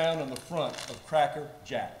that is found on the front of Cracker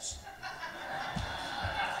Jacks.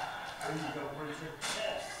 There you go, preacher.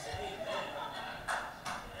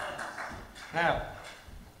 Now,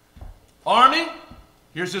 Army,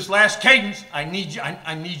 here's this last cadence. I need you.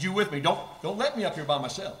 I need you with me. Don't let me up here by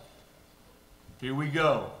myself. Here we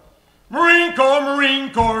go. Marine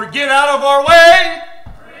Corps, get out of our way.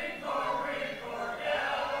 Marine Corps, get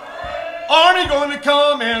out of our way. Army going to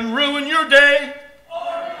come and ruin your day.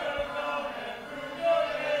 Army going to come and ruin your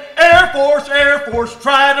day. Air Force,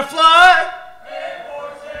 try to fly. Air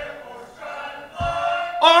Force, try to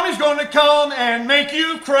fly. Army's going to come and make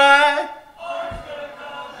you cry.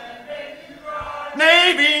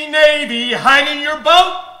 Navy, hide in your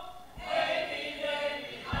boat. Navy,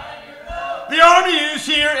 hide in your boat. The Army is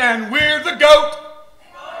here and we're the goat.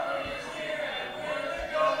 Army is here and we're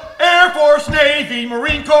the goat. Air Force, Navy,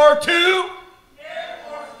 Marine Corps too. Air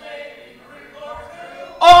Force, Navy, Marine Corps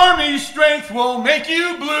too. Army strength will make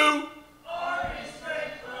you blue. Army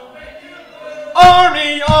strength will make you blue.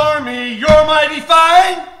 Army, you're mighty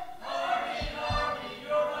fine.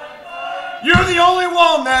 You're the only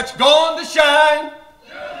one that's going to shine.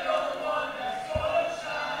 You're the only one that's going to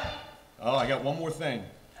shine. Oh, I got one more thing.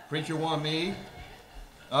 Preacher wanted me.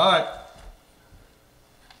 All right.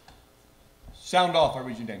 Sound off, I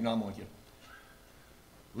read your name. No, I'm only kidding.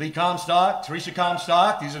 Lee Comstock, Teresa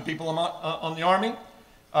Comstock. These are people on the Army.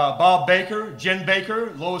 Bob Baker, Jen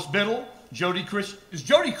Baker, Lois Biddle, Jody Christian. Is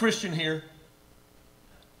Jody Christian here?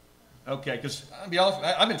 Okay, because I'll be honest,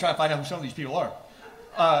 I've been trying to find out who some of these people are.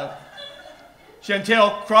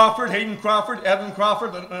 Chantel Crawford, Hayden Crawford, Evan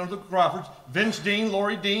Crawford, the Crawfords, Vince Dean,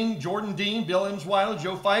 Lori Dean, Jordan Dean, Bill Emsweiler,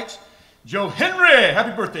 Joe Fikes, Joe Henry. Happy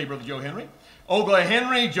birthday, Brother Joe Henry. Ogla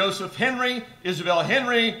Henry, Joseph Henry, Isabel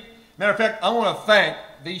Henry. Matter of fact, I want to thank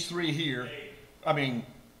these three here. I mean,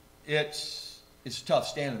 it's tough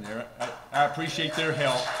standing there. I appreciate their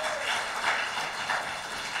help.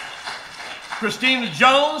 Christina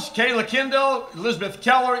Jones, Kayla Kendall, Elizabeth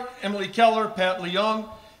Keller, Emily Keller, Pat Leung,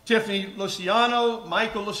 Tiffany Luciano,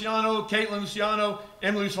 Michael Luciano, Caitlin Luciano,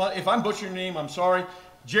 Emily Luciano. If I'm butchering your name, I'm sorry.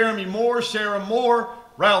 Jeremy Moore, Sarah Moore,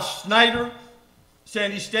 Ralph Snyder,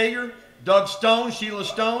 Sandy Stager, Doug Stone, Sheila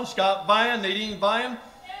Stone, Scott Vian, Nadine Vian,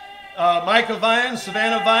 Micah Vian,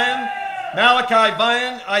 Savannah Vian, Malachi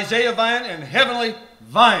Vian, Isaiah Vian, and Heavenly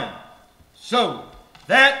Vian. So,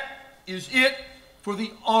 that is it for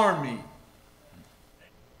the Army.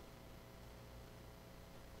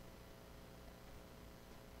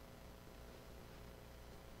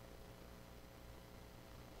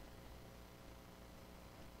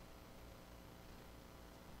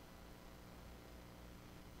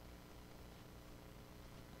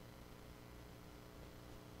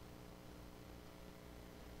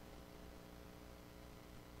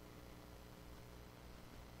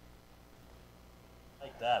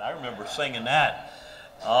 That. I remember singing that.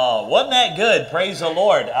 Oh, wasn't that good? Praise the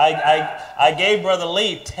Lord. I gave Brother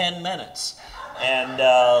Lee 10 minutes, and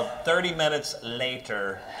 30 minutes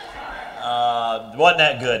later, wasn't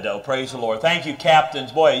that good though? Praise the Lord. Thank you,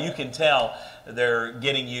 captains. Boy, you can tell they're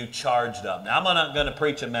getting you charged up. Now, I'm not going to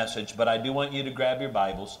preach a message, but I do want you to grab your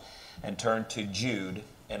Bibles and turn to Jude,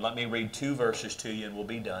 and let me read 2 verses to you, and we'll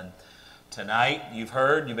be done. Tonight, you've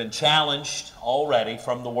been challenged already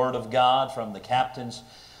from the Word of God, from the captains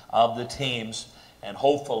of the teams, and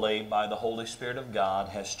hopefully by the Holy Spirit of God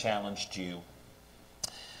has challenged you.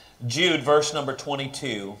 Jude, verse number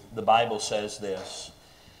 22, the Bible says this,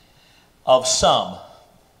 of some,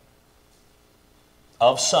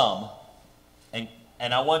 and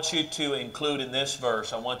I want you to include in this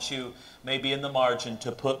verse, I want you maybe in the margin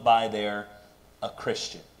to put by there a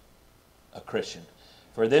Christian.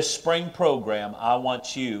 For this spring program, I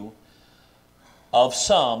want you, of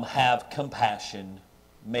some, have compassion,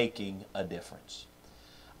 making a difference.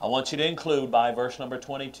 I want you to include by verse number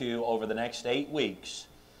 22, over the next 8 weeks,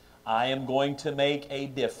 I am going to make a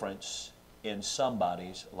difference in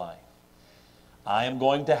somebody's life. I am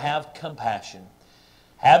going to have compassion.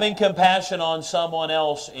 Having compassion on someone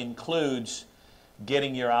else includes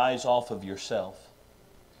getting your eyes off of yourself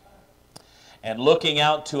and looking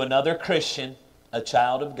out to another Christian, a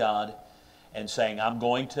child of God, and saying, I'm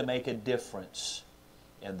going to make a difference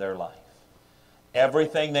in their life.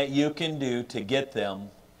 Everything that you can do to get them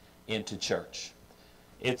into church.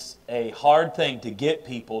 It's a hard thing to get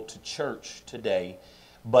people to church today,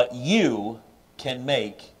 but you can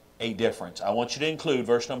make a difference. I want you to include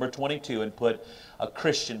verse number 22 and put a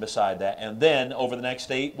Christian beside that. And then over the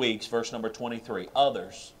next 8 weeks, verse number 23,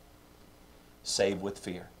 others save with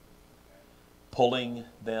fear, pulling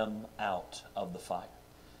them out of the fire.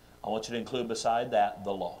 I want you to include beside that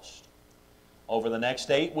the lost. Over the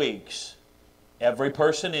next 8 weeks, every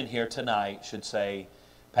person in here tonight should say,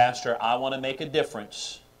 Pastor, I want to make a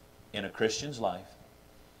difference in a Christian's life,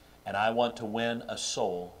 and I want to win a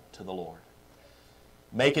soul to the Lord.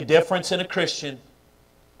 Make a difference in a Christian,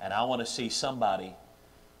 and I want to see somebody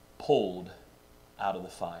pulled out of the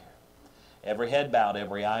fire. Every head bowed,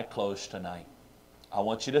 every eye closed tonight. I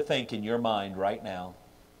want you to think in your mind right now,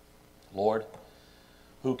 Lord,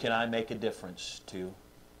 who can I make a difference to?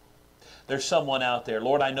 There's someone out there,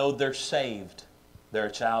 Lord, I know they're saved. They're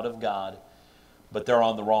a child of God, but they're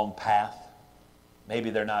on the wrong path. Maybe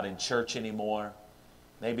they're not in church anymore.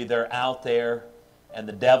 Maybe they're out there and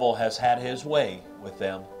the devil has had his way with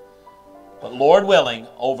them. But Lord willing,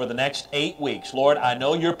 over the next 8 weeks, Lord, I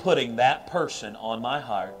know you're putting that person on my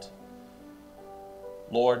heart.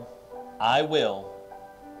 Lord, I will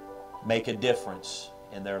make a difference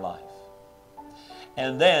in their life.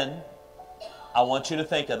 And then I want you to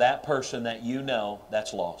think of that person that you know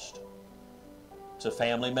that's lost. It's a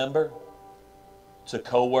family member. It's a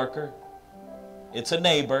co-worker. It's a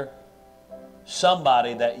neighbor.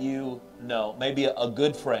 Somebody that you know, maybe a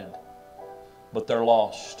good friend, but they're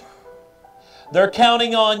lost. They're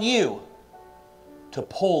counting on you to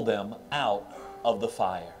pull them out of the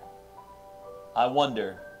fire. I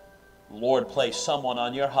wonder, Lord, place someone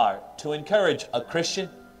on your heart to encourage a Christian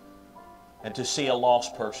and to see a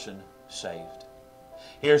lost person saved.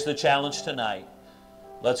 Here's the challenge tonight.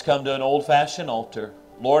 Let's come to an old-fashioned altar.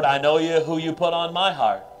 Lord, I know who you put on my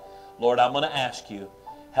heart. Lord, I'm going to ask you,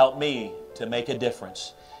 help me to make a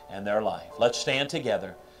difference in their life. Let's stand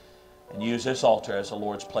together and use this altar as the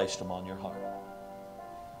Lord's placed them on your heart.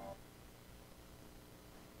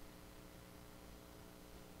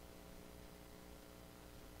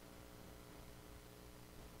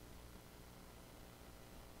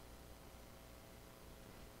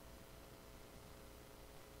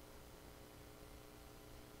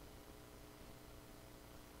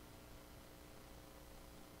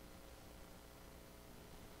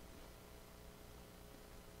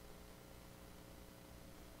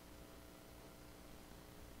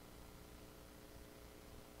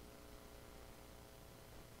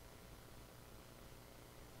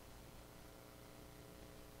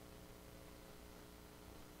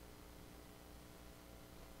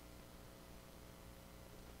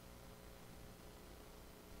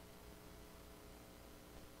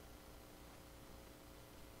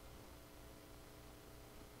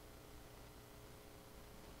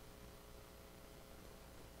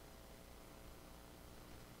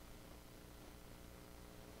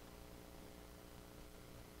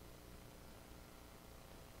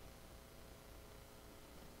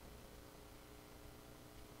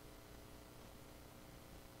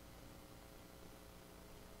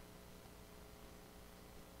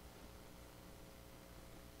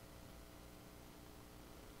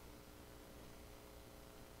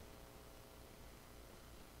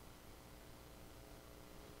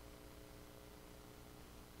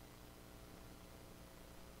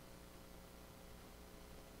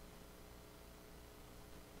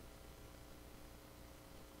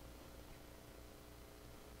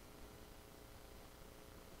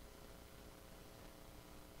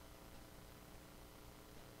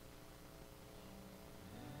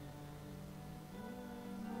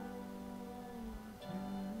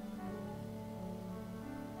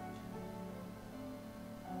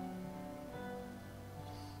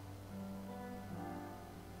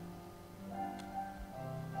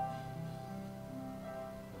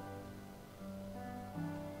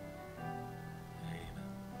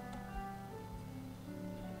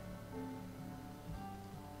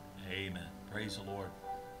 Amen. Praise the Lord.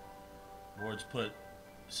 The Lord's put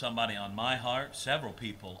somebody on my heart, several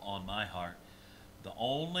people on my heart. The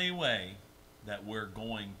only way that we're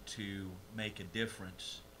going to make a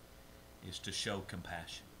difference is to show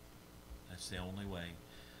compassion. That's the only way.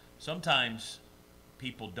 Sometimes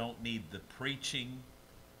people don't need the preaching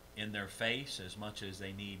in their face as much as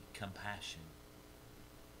they need compassion.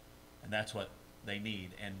 And that's what they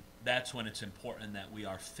need. And that's when it's important that we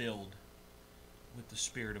are filled with the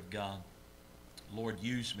Spirit of God. Lord,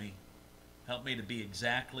 use me. Help me to be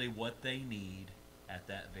exactly what they need at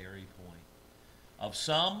that very point. Of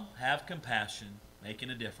some, have compassion, making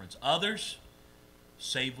a difference. Others,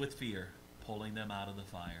 save with fear, pulling them out of the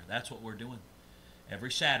fire. That's what we're doing.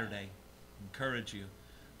 Every Saturday, encourage you,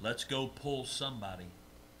 let's go pull somebody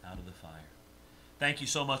out of the fire. Thank you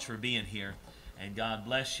so much for being here, and God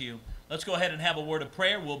bless you. Let's go ahead and have a word of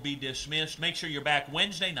prayer. We'll be dismissed. Make sure you're back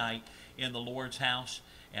Wednesday night in the Lord's house.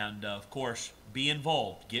 And, of course, be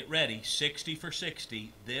involved. Get ready. 60 for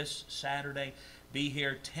 60 this Saturday. Be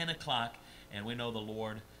here 10 o'clock, and we know the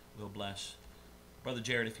Lord will bless. Brother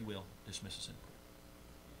Jared, if you will, dismiss us in prayer.